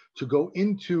allowed to go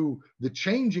into the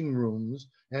changing rooms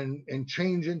and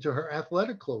change into her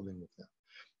athletic clothing with them.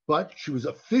 But she was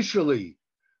officially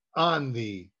on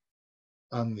the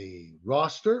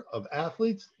roster of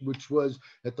athletes, which was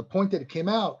at the point that it came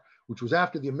out, which was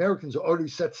after the Americans had already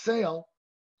set sail,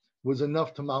 was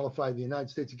enough to mollify the United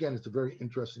States. Again, it's a very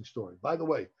interesting story. By the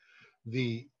way,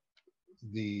 the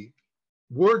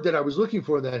word that I was looking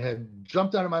for that had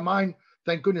jumped out of my mind,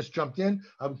 thank goodness jumped in.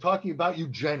 I'm talking about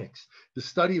eugenics, the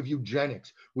study of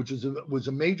eugenics, which was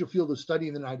a major field of study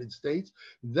in the United States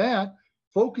that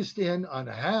focused in on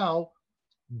how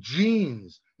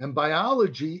genes and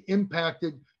biology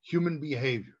impacted human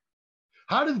behavior.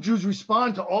 How did the Jews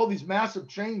respond to all these massive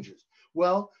changes?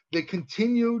 Well, they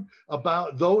continued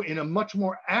about, though in a much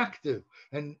more active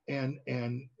and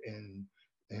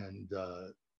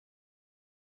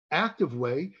active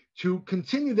way, to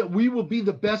continue that we will be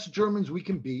the best Germans we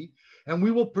can be, and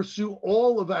we will pursue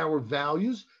all of our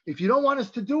values. If you don't want us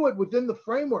to do it within the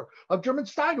framework of German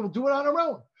society, we'll do it on our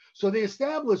own. So they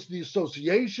established the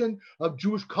Association of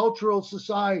Jewish Cultural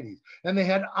Societies, and they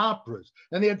had operas,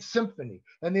 and they had symphony,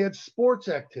 and they had sports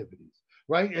activities,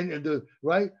 right? And the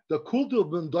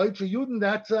Kulturbund Deutsche Juden,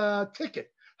 that's a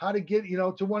ticket, how to get,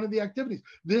 to one of the activities.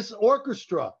 This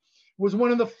orchestra was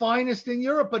one of the finest in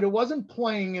Europe, but it wasn't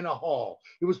playing in a hall.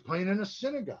 It was playing in a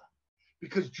synagogue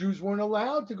because Jews weren't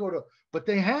allowed to go to, but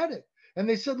they had it. And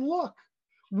they said, look,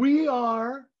 we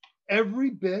are every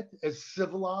bit as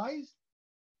civilized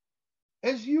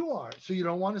as you are. So you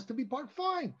don't want us to be part?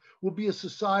 Fine. We'll be a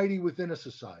society within a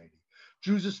society.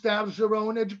 Jews established their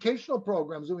own educational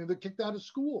programs. I mean, they're kicked out of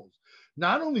schools.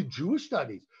 Not only Jewish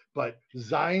studies, but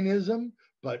Zionism,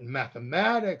 but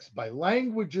mathematics, by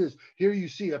languages. Here you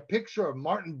see a picture of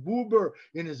Martin Buber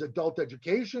in his adult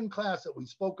education class that we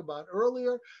spoke about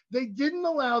earlier. They didn't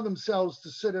allow themselves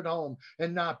to sit at home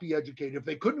and not be educated. If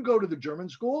they couldn't go to the German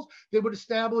schools, they would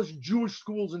establish Jewish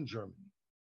schools in Germany.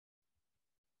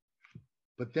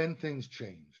 But then things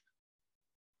changed.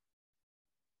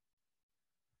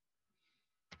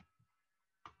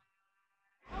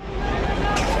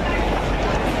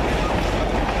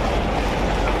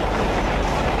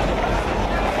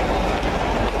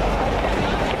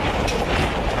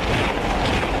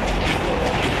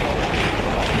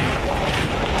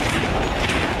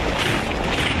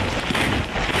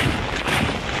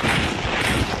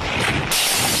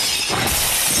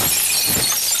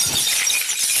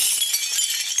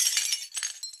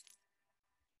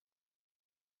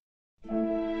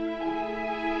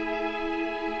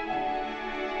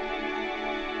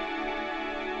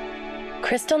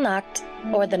 Kristallnacht,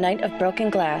 or the Night of Broken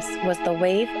Glass, was the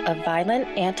wave of violent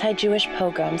anti-Jewish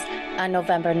pogroms on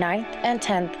November 9th and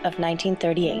 10th of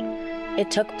 1938. It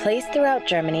took place throughout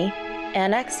Germany,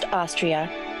 annexed Austria,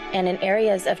 and in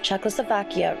areas of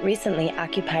Czechoslovakia recently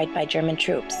occupied by German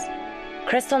troops.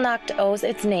 Kristallnacht owes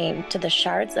its name to the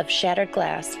shards of shattered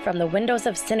glass from the windows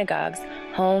of synagogues,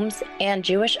 homes, and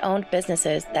Jewish-owned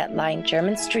businesses that lined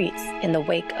German streets in the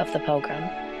wake of the pogrom.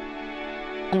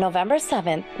 On November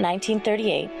 7,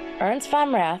 1938, Ernst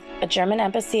von Rath, a German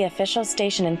embassy official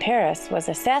stationed in Paris, was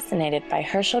assassinated by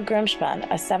Herschel Grimspan,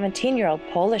 a 17-year-old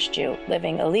Polish Jew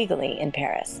living illegally in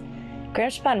Paris.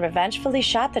 Grimspan revengefully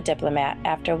shot the diplomat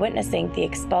after witnessing the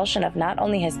expulsion of not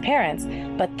only his parents,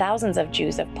 but thousands of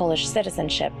Jews of Polish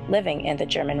citizenship living in the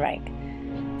German Reich.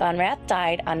 Von Rath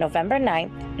died on November 9,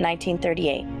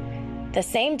 1938. The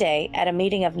same day, at a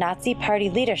meeting of Nazi Party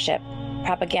leadership,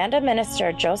 Propaganda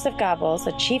Minister Joseph Goebbels,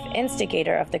 a chief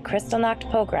instigator of the Kristallnacht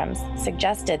pogroms,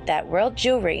 suggested that world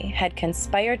Jewry had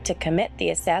conspired to commit the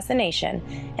assassination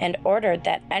and ordered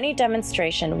that any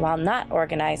demonstration, while not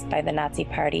organized by the Nazi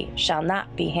Party, shall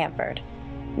not be hampered.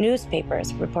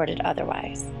 Newspapers reported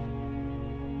otherwise.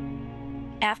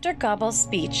 After Goebbels'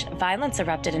 speech, violence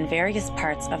erupted in various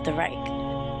parts of the Reich.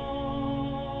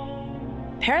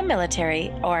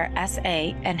 Paramilitary, or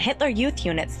SA, and Hitler Youth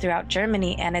units throughout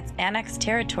Germany and its annexed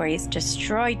territories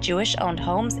destroyed Jewish-owned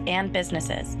homes and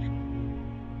businesses.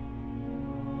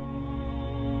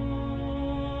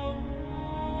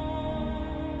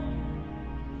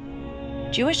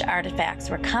 Jewish artifacts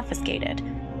were confiscated,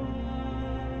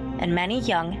 and many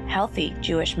young, healthy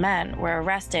Jewish men were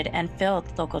arrested and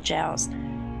filled local jails.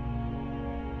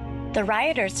 The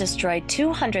rioters destroyed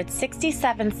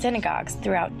 267 synagogues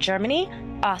throughout Germany,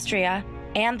 Austria,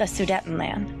 and the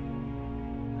Sudetenland.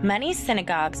 Many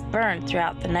synagogues burned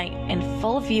throughout the night in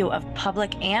full view of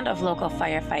public and of local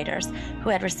firefighters who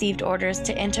had received orders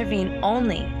to intervene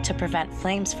only to prevent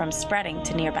flames from spreading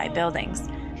to nearby buildings.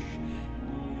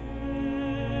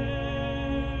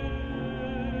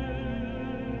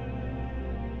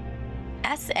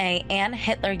 SA and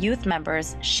Hitler Youth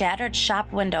members shattered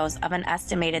shop windows of an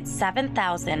estimated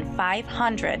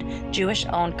 7,500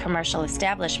 Jewish-owned commercial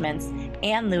establishments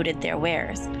and looted their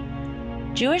wares.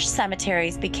 Jewish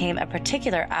cemeteries became a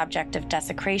particular object of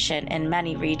desecration in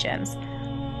many regions.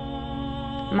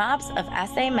 Mobs of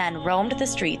SA men roamed the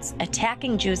streets,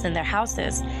 attacking Jews in their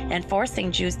houses and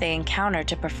forcing Jews they encountered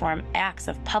to perform acts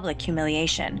of public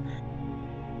humiliation.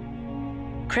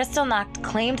 Kristallnacht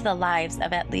claimed the lives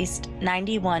of at least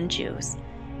 91 Jews.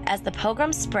 As the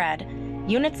pogrom spread,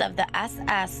 units of the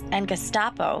SS and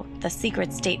Gestapo, the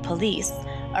secret state police,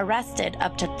 arrested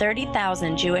up to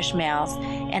 30,000 Jewish males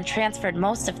and transferred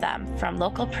most of them from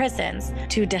local prisons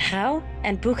to Dachau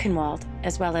and Buchenwald,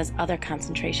 as well as other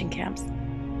concentration camps.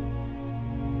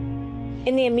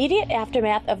 In the immediate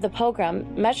aftermath of the pogrom,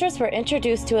 measures were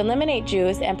introduced to eliminate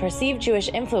Jews and perceived Jewish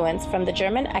influence from the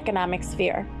German economic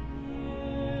sphere.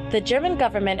 The German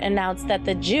government announced that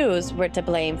the Jews were to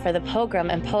blame for the pogrom,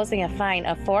 imposing a fine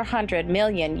of $400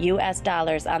 million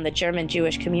on the German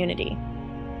Jewish community.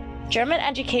 German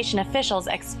education officials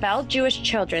expelled Jewish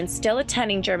children still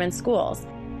attending German schools.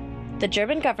 The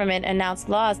German government announced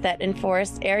laws that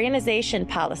enforced Aryanization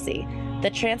policy, the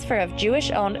transfer of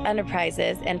Jewish-owned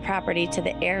enterprises and property to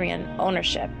the Aryan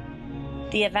ownership.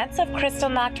 The events of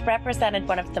Kristallnacht represented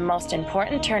one of the most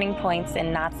important turning points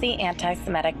in Nazi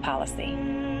anti-Semitic policy.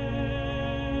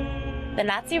 The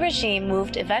Nazi regime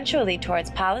moved eventually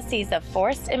towards policies of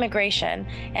forced immigration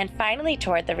and finally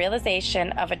toward the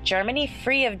realization of a Germany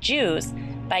free of Jews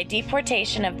by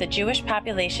deportation of the Jewish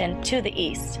population to the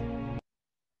east.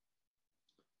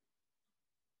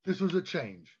 This was a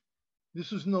change.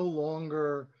 This was no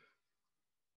longer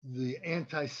the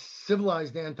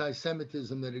civilized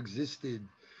anti-Semitism that existed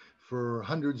for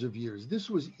hundreds of years. This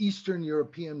was Eastern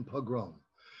European pogrom.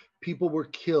 People were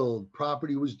killed,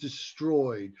 property was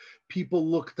destroyed, people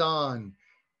looked on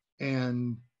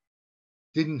and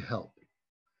didn't help.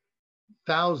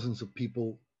 Thousands of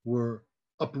people were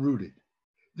uprooted.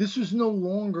 This was no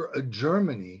longer a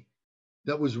Germany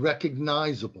that was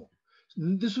recognizable.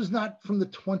 This was not from the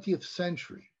 20th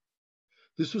century.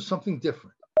 This was something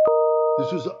different.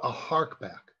 This was a hark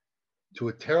back to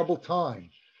a terrible time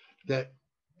that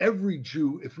every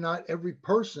Jew, if not every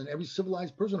person, every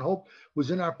civilized person, hoped was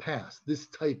in our past, this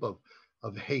type of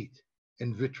hate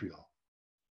and vitriol.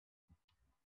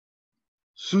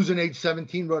 Susan, age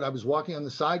 17, wrote, I was walking on the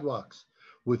sidewalks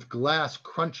with glass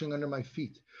crunching under my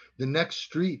feet. The next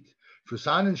street,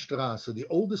 Frisanenstrasse, the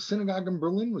oldest synagogue in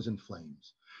Berlin, was in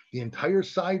flames. The entire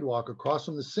sidewalk across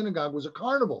from the synagogue was a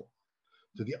carnival.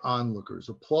 To the onlookers,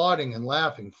 applauding and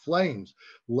laughing, flames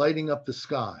lighting up the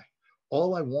sky.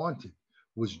 All I wanted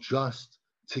was just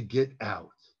to get out,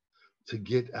 to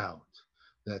get out.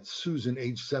 That's Susan,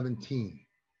 age 17.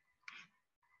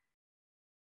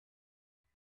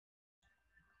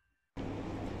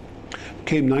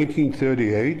 Came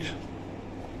 1938.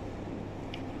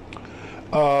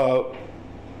 On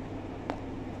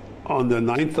the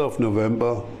 9th of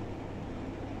November,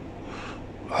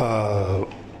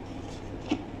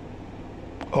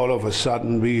 all of a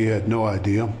sudden, we had no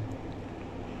idea.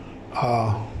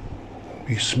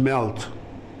 We smelled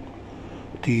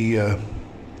the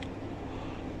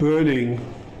burning,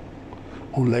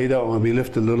 and later on we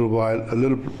lived a little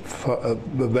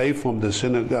away from the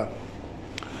synagogue.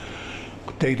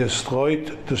 They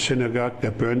destroyed the synagogue, they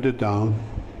burned it down.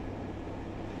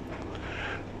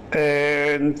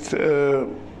 And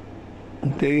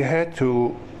they had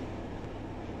to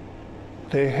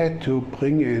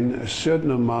bring in a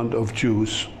certain amount of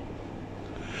Jews.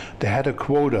 They had a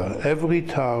quota. Every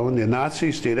town, the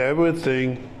Nazis did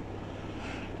everything,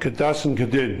 gedas and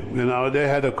gedin. You know, they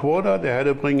had a quota, they had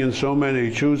to bring in so many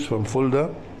Jews from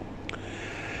Fulda.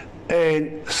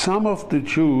 And some of the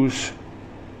Jews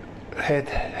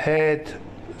had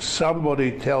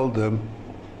somebody tell them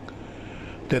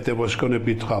that there was going to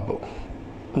be trouble.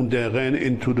 And they ran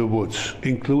into the woods,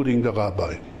 including the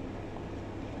rabbi.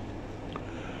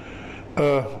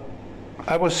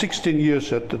 I was 16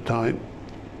 years at the time.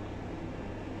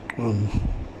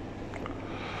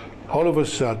 All of a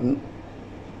sudden,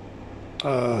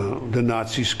 the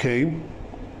Nazis came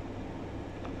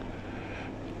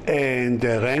and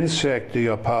they ransacked the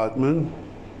apartment.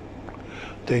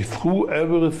 They threw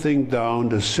everything down,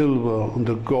 the silver and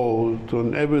the gold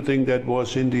and everything that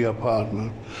was in the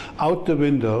apartment, out the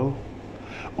window.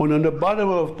 And on the bottom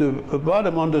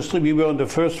on the street, we were on the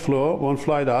first floor, one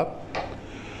flight up.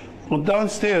 And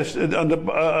downstairs,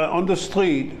 on the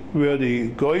street, were the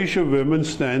Goyish women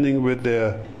standing with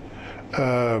their,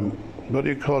 what do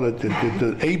you call it,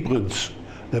 the aprons,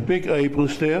 the big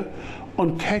aprons there,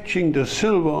 on catching the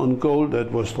silver and gold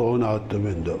that was thrown out the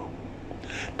window.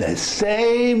 The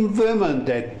same women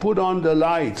that put on the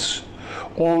lights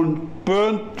and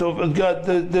burnt,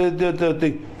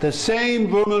 the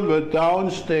same women were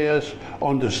downstairs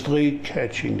on the street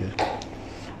catching it.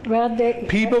 Well,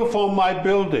 people from my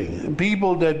building,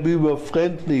 people that we were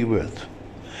friendly with,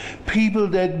 people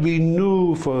that we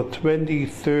knew for 20,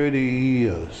 30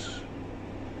 years.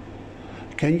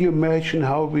 Can you imagine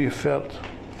how we felt?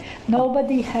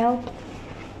 Nobody helped?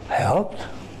 Helped?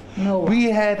 No one. We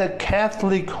had a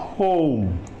Catholic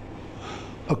home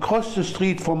across the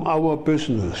street from our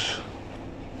business.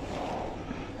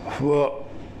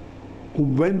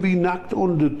 When we knocked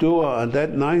on the door on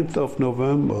that 9th of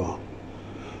November,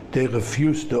 they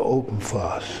refused to open for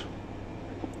us.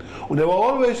 And they were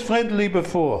always friendly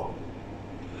before.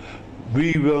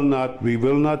 We will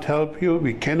not help you,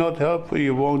 we cannot help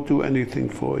you, we won't do anything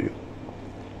for you.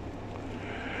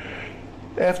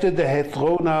 After they had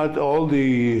thrown out all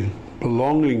the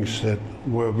belongings that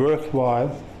were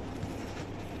worthwhile,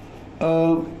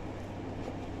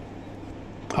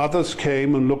 others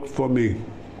came and looked for me.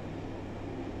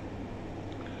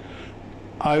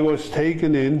 I was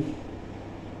taken in.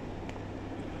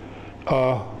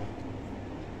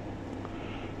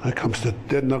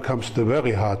 Now comes the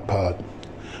very hard part.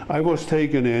 I was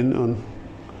taken in and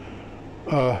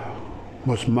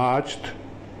was marched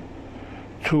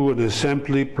to an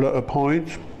assembly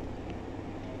point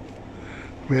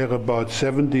where about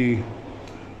 70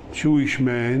 Jewish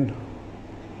men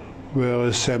were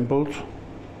assembled.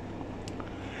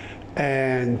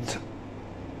 And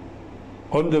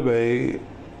on the way,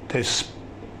 there's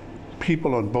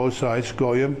people on both sides,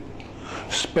 Goyim,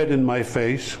 spat in my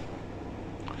face,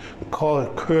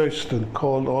 cursed and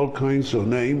called all kinds of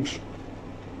names.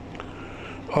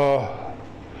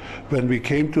 When we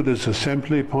came to this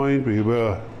assembly point, we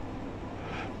were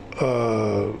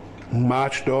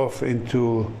marched off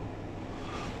into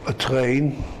a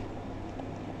train,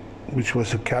 which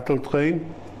was a cattle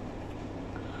train,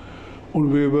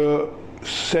 and we were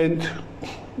sent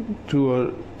to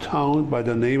a town by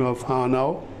the name of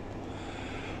Hanau,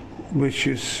 which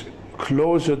is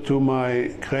closer to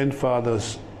my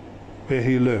grandfather's, where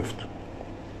he lived.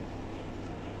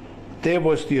 There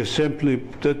was the assembly,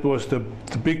 that was the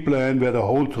big plan where the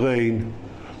whole train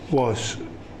was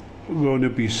going to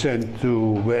be sent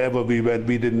to wherever we went.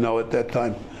 We didn't know at that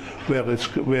time where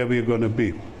we were going to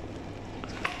be.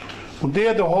 And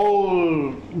there the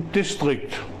whole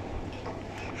district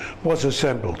was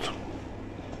assembled.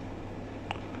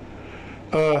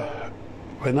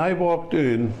 When I walked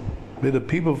in with the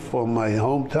people from my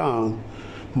hometown,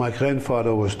 my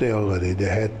grandfather was there already. They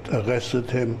had arrested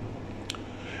him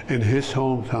in his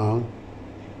hometown.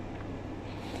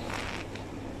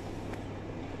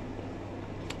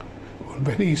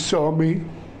 When he saw me...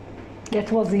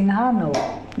 That was in Hanau.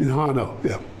 In Hanau,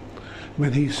 yeah.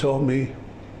 When he saw me,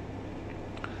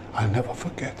 I'll never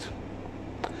forget.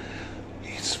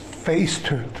 His face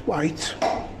turned white.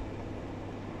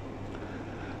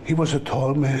 He was a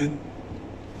tall man.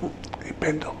 He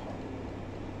bent over.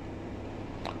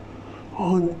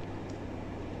 And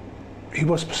he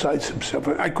was besides himself.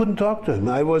 I couldn't talk to him.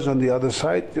 I was on the other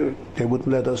side. They wouldn't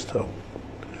let us through.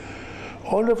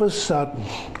 All of a sudden,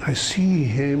 I see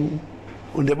him,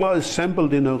 and they were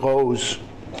assembled in a rows,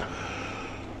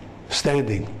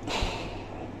 standing.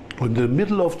 In the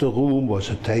middle of the room was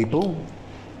a table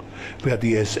where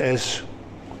the SS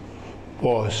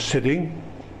was sitting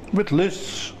with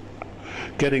lists,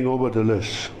 getting over the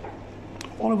lists.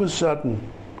 All of a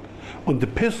sudden, and the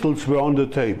pistols were on the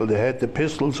table. They had the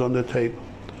pistols on the table.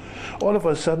 All of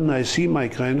a sudden, I see my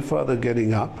grandfather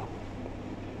getting up,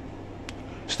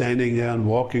 standing there and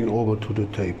walking over to the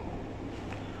table.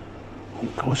 He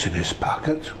goes in his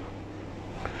pocket,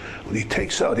 and he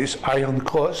takes out his iron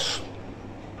cross.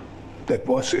 That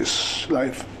was his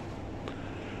life.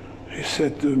 He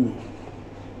said,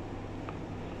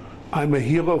 I'm a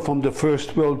hero from the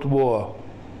First World War.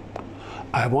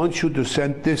 I want you to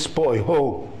send this boy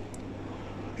home.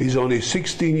 He's only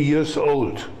 16 years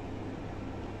old.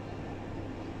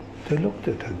 They looked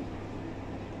at him.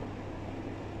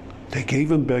 They gave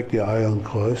him back the Iron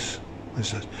Cross.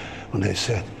 And they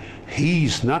said,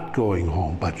 he's not going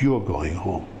home, but you're going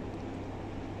home.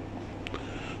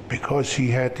 Because he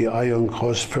had the Iron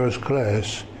Cross first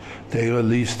class, they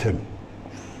released him.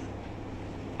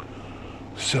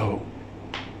 So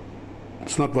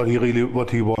it's not what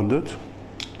he wanted,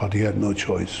 but he had no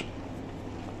choice.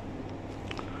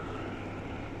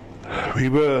 We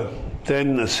were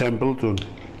then assembled and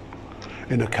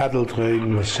in a cattle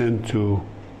train was sent to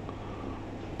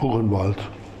Buchenwald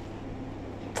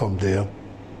from there.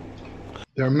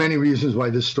 There are many reasons why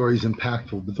this story is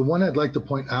impactful, but the one I'd like to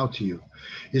point out to you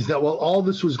is that while all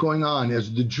this was going on,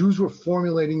 as the Jews were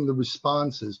formulating the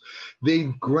responses, they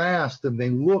grasped and they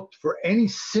looked for any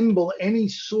symbol, any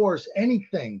source,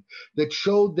 anything that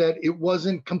showed that it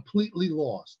wasn't completely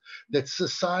lost, that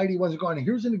society wasn't gone. And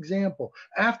here's an example.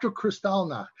 After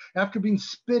Kristallnacht, after being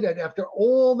spit at, after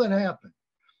all that happened,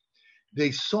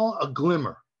 they saw a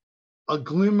glimmer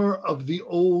of the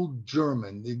old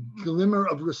German, the glimmer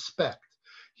of respect.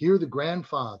 Here the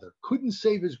grandfather couldn't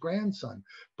save his grandson,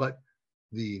 but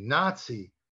the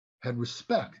Nazi had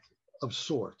respect of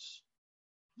sorts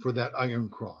for that Iron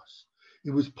Cross.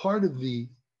 It was part of the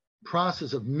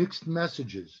process of mixed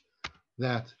messages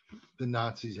that the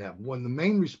Nazis have. One of the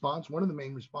main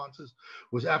responses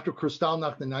was after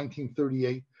Kristallnacht in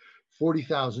 1938,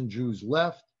 40,000 Jews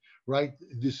left. Right,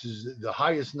 this is the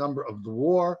highest number of the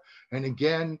war, and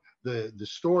again, the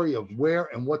story of where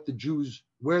and what the Jews,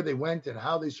 where they went and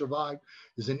how they survived,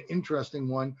 is an interesting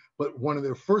one. But one of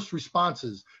their first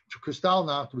responses to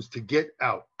Kristallnacht was to get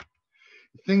out.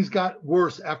 Things got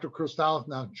worse after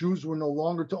Kristallnacht. Jews were no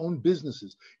longer to own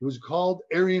businesses. It was called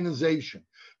Aryanization.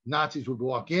 Nazis would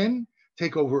walk in,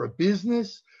 take over a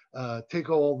business, take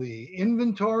all the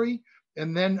inventory,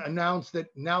 and then announce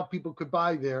that now people could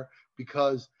buy there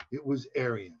because it was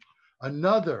Aryan.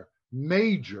 Another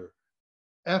major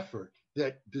effort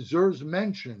that deserves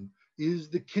mention is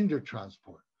the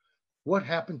Kindertransport. What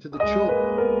happened to the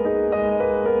children?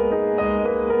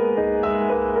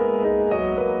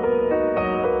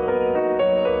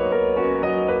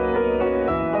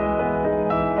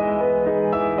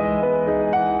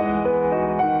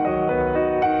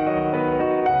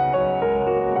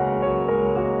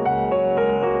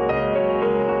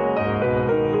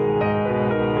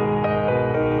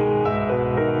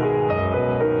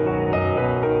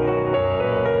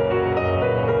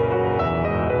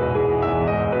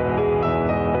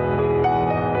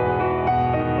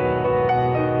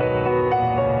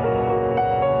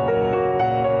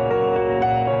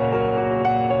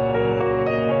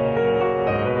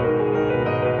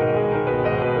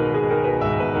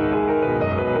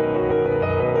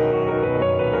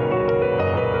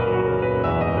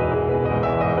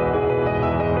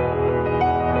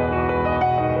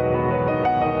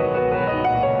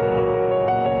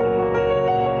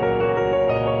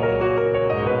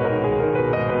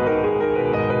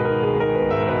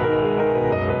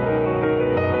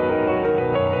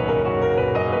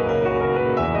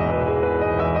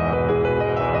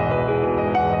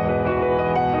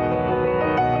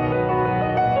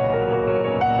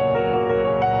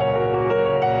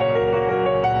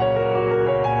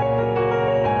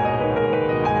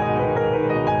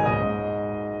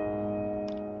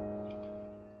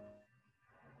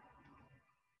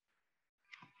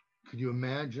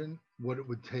 imagine what it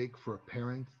would take for a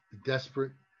parent, the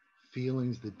desperate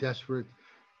feelings, the desperate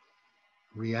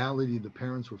reality the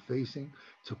parents were facing,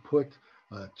 to put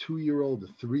a 2-year-old,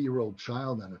 a 3-year-old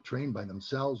child on a train by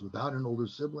themselves without an older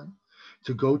sibling,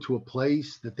 to go to a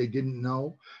place that they didn't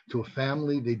know, to a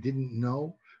family they didn't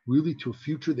know, really to a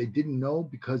future they didn't know,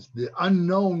 because the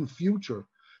unknown future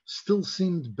still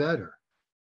seemed better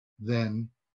than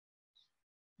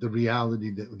the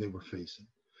reality that they were facing.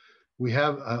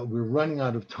 We're running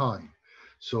out of time.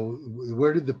 So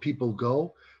where did the people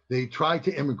go? They tried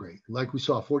to immigrate. Like we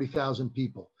saw, 40,000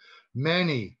 people.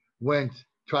 Many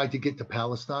tried to get to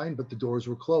Palestine, but the doors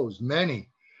were closed. Many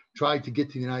tried to get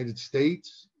to the United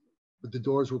States, but the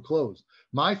doors were closed.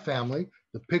 My family,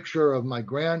 the picture of my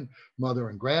grandmother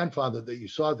and grandfather that you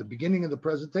saw at the beginning of the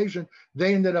presentation,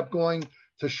 they ended up going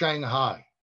to Shanghai.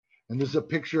 And this is a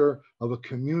picture of a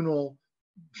communal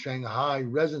Shanghai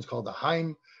residence called the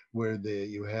Heim, where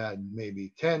you had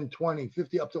maybe 10, 20,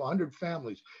 50, up to 100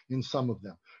 families in some of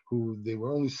them, who they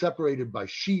were only separated by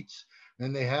sheets,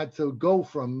 and they had to go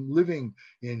from living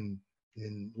in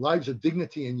lives of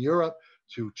dignity in Europe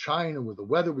to China, where the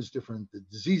weather was different, the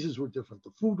diseases were different,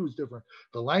 the food was different,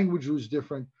 the language was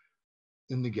different,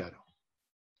 in the ghetto.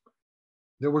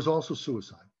 There was also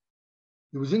suicide.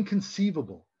 It was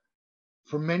inconceivable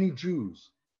for many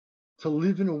Jews to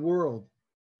live in a world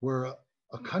where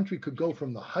a country could go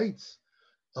from the heights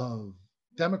of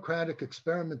democratic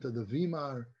experiment of the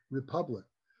Weimar Republic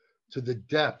to the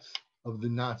depths of the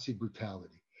Nazi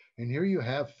brutality. And here you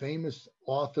have famous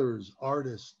authors,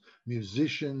 artists,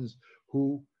 musicians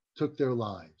who took their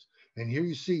lives. And here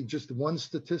you see just one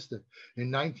statistic.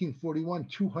 In 1941,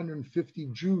 250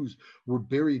 Jews were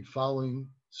buried following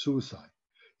suicide.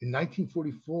 In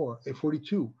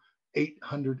 1942,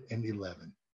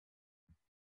 811.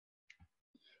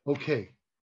 Okay,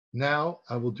 now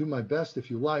I will do my best.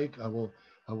 If you like, I will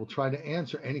try to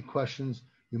answer any questions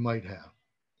you might have.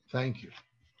 Thank you.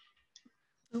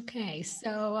 Okay,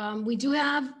 so we do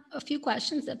have a few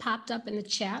questions that popped up in the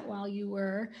chat while you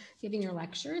were giving your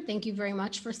lecture. Thank you very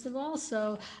much, first of all.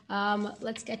 So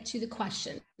let's get to the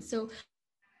question. So the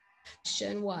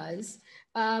question was,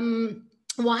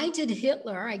 why did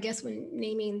Hitler, I guess when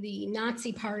naming the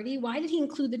Nazi party, why did he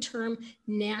include the term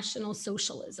National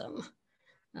Socialism?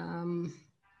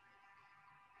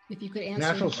 If you could answer.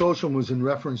 National Socialism was in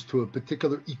reference to a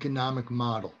particular economic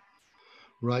model,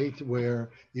 right?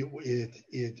 Where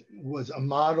it was a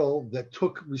model that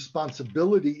took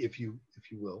responsibility, if you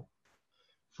will,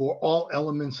 for all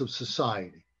elements of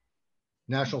society.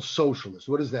 National Socialist.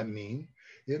 What does that mean?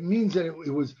 It means that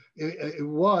it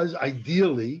was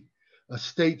ideally a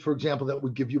state, for example, that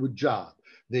would give you a job.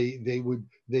 They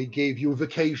gave you a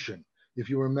vacation, if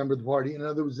you remember the party. In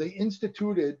other words, they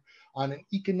instituted on an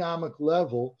economic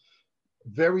level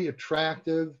very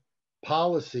attractive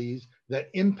policies that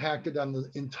impacted on the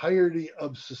entirety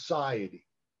of society.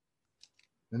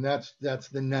 And that's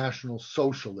the National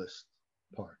Socialist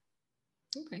part.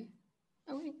 Okay.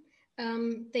 All right.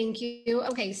 Thank you.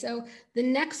 Okay, so the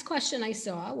next question I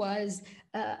saw was,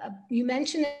 you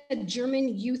mentioned that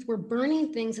German youth were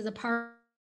burning things as a part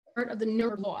of the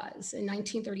Nuremberg laws in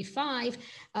 1935.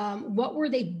 What were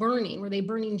they burning? Were they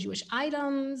burning Jewish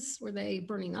items? Were they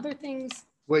burning other things?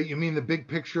 Wait, you mean the big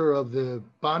picture of the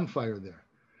bonfire there?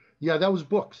 Yeah, that was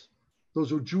books.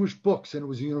 Those were Jewish books, and it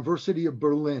was the University of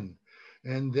Berlin.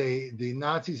 And the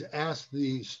Nazis asked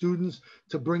the students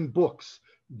to bring books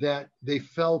that they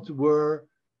felt were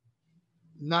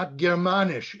not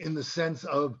Germanisch in the sense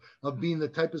of being the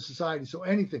type of society. So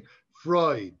anything,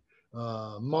 Freud,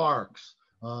 Marx,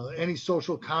 any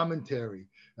social commentary,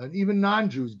 and even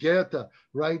non-Jews, Goethe,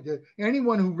 right?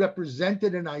 Anyone who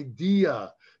represented an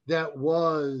idea that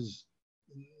was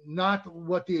not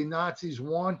what the Nazis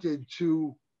wanted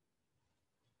to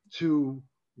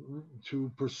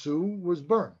pursue was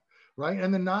burned, right?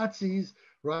 And the Nazis,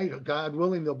 right, God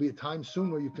willing, there'll be a time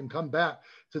soon where you can come back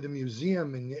to the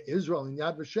museum in Israel, in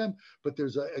Yad Vashem, but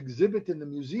there's an exhibit in the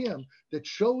museum that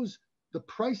shows the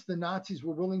price the Nazis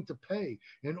were willing to pay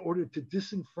in order to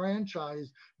disenfranchise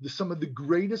some of the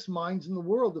greatest minds in the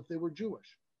world if they were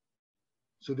Jewish.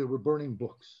 So they were burning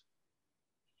books.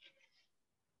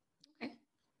 Okay,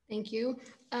 thank you.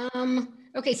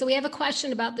 Okay, so we have a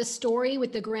question about the story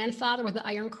with the grandfather with the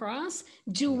Iron Cross.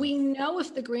 Do we know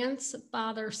if the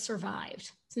grandfather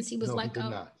survived since he was No, let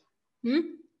go? He did not.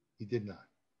 He did not.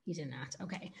 He did not.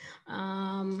 Okay.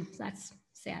 That's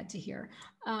sad to hear.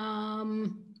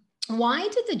 Why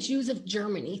did the Jews of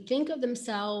Germany think of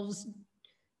themselves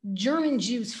German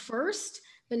Jews first,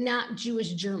 but not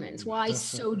Jewish Germans? Why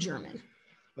so German?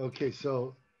 Okay,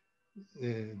 so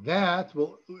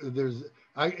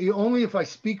Only if I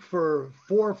speak for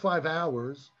 4 or 5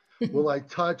 hours will I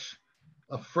touch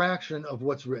a fraction of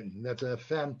what's written. That's a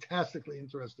fantastically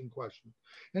interesting question.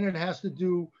 And it has to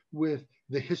do with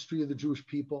the history of the Jewish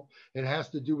people. It has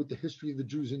to do with the history of the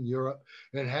Jews in Europe.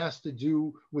 It has to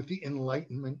do with the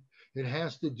Enlightenment. It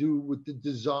has to do with the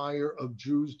desire of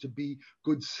Jews to be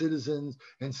good citizens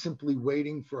and simply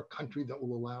waiting for a country that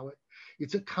will allow it.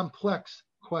 It's a complex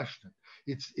question.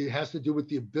 It has to do with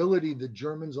the ability the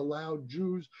Germans allowed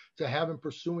Jews to have in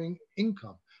pursuing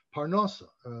income, parnasa,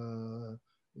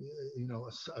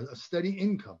 a steady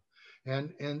income.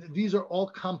 And these are all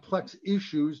complex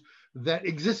issues that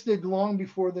existed long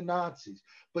before the Nazis,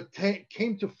 but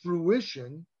came to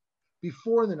fruition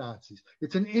before the Nazis.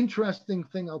 It's an interesting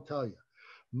thing, I'll tell you.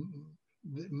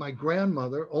 My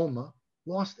grandmother, Oma,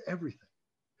 lost everything.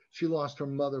 She lost her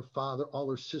mother, father, all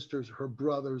her sisters, her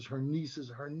brothers, her nieces,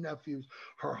 her nephews,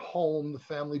 her home, the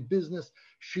family business.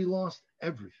 She lost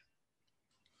everything.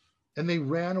 And they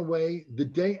ran away the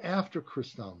day after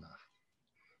Kristallnacht,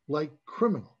 like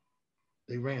criminal.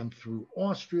 They ran through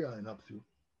Austria and up through.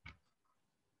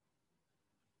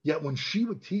 Yet when she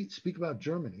would speak about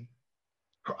Germany,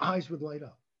 her eyes would light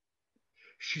up.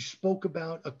 She spoke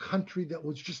about a country that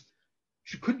was just,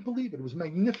 she couldn't believe it. It was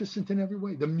magnificent in every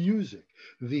way. The music,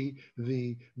 the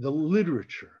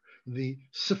literature, the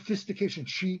sophistication.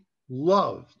 She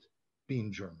loved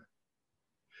being German.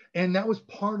 And that was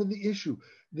part of the issue.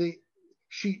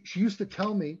 She used to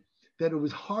tell me that it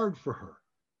was hard for her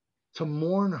to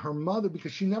mourn her mother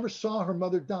because she never saw her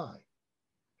mother die.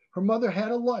 Her mother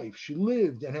had a life. She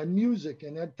lived and had music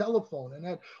and had telephone and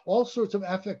had all sorts of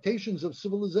affectations of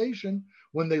civilization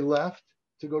when they left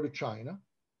to go to China.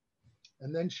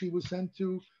 And then she was sent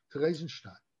to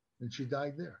Theresienstadt and she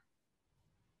died there.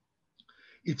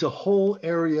 It's a whole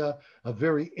area, a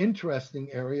very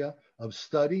interesting area of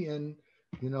study and,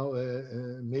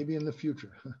 maybe in the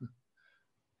future.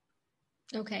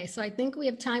 Okay, so I think we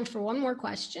have time for one more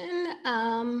question.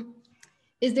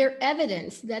 Is there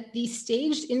evidence that the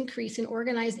staged increase in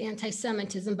organized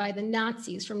anti-Semitism by the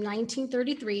Nazis from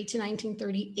 1933 to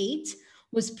 1938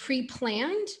 was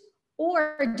pre-planned,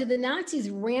 or did the Nazis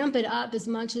ramp it up as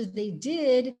much as they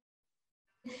did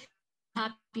the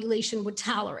population would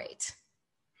tolerate?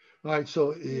 All right,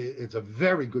 so it's a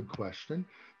very good question.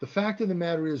 The fact of the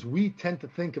matter is we tend to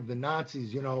think of the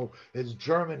Nazis, as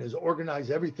German, as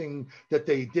organized everything that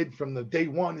they did from the day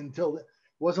one until it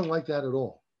wasn't like that at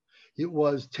all. It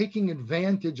was taking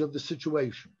advantage of the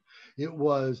situation. It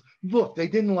was, look, they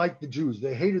didn't like the Jews.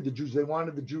 They hated the Jews. They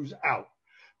wanted the Jews out.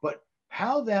 But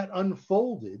how that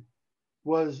unfolded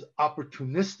was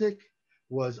opportunistic,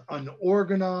 was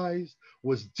unorganized,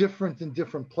 was different in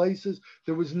different places.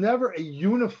 There was never a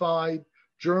unified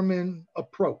German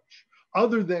approach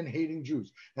other than hating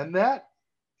Jews. And that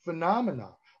phenomena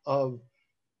of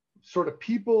sort of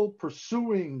people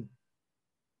pursuing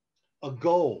a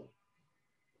goal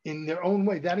in their own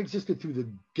way, that existed through the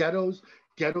ghettos.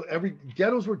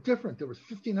 Ghettos were different. There was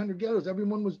 1,500 ghettos.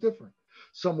 Everyone was different.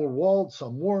 Some were walled,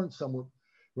 some weren't, some were,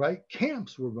 right?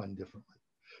 Camps were run differently.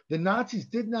 The Nazis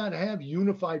did not have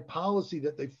unified policy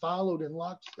that they followed in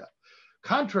lockstep,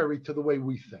 contrary to the way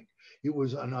we think. It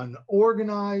was an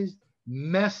unorganized,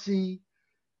 messy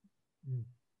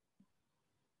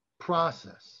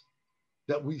process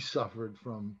that we suffered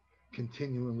from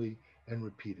continually and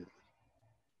repeatedly.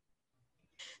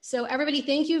 So everybody,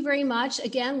 thank you very much.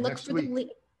 Again, look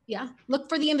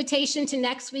for the invitation to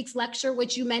next week's lecture,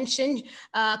 which you mentioned,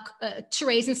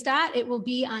 Theresienstadt. It will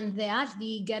be on that,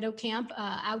 the ghetto camp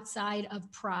outside of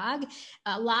Prague.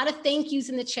 A lot of thank yous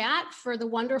in the chat for the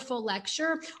wonderful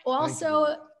lecture.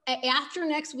 Also, after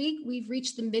next week, we've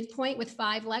reached the midpoint with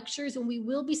 5 lectures, and we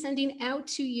will be sending out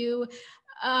to you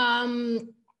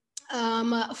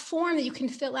a form that you can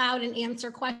fill out and answer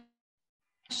questions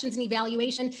and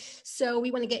evaluation. So we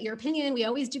want to get your opinion. We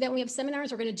always do that when we have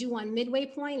seminars. We're going to do one midway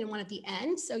point and one at the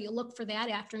end. So you'll look for that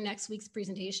after next week's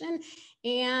presentation.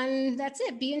 And that's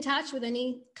it. Be in touch with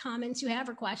any comments you have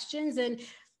or questions. And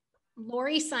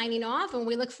Lori signing off, and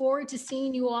we look forward to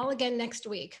seeing you all again next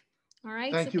week. All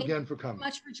right. Thank you again for coming.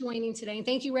 Thank you so much for joining today. And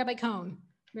thank you, Rabbi Cohn.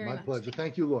 My pleasure.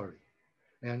 Thank you, Lori.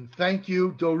 And thank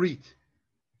you, Dorit.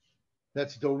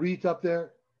 That's Dorit up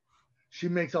there. She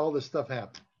makes all this stuff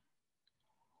happen.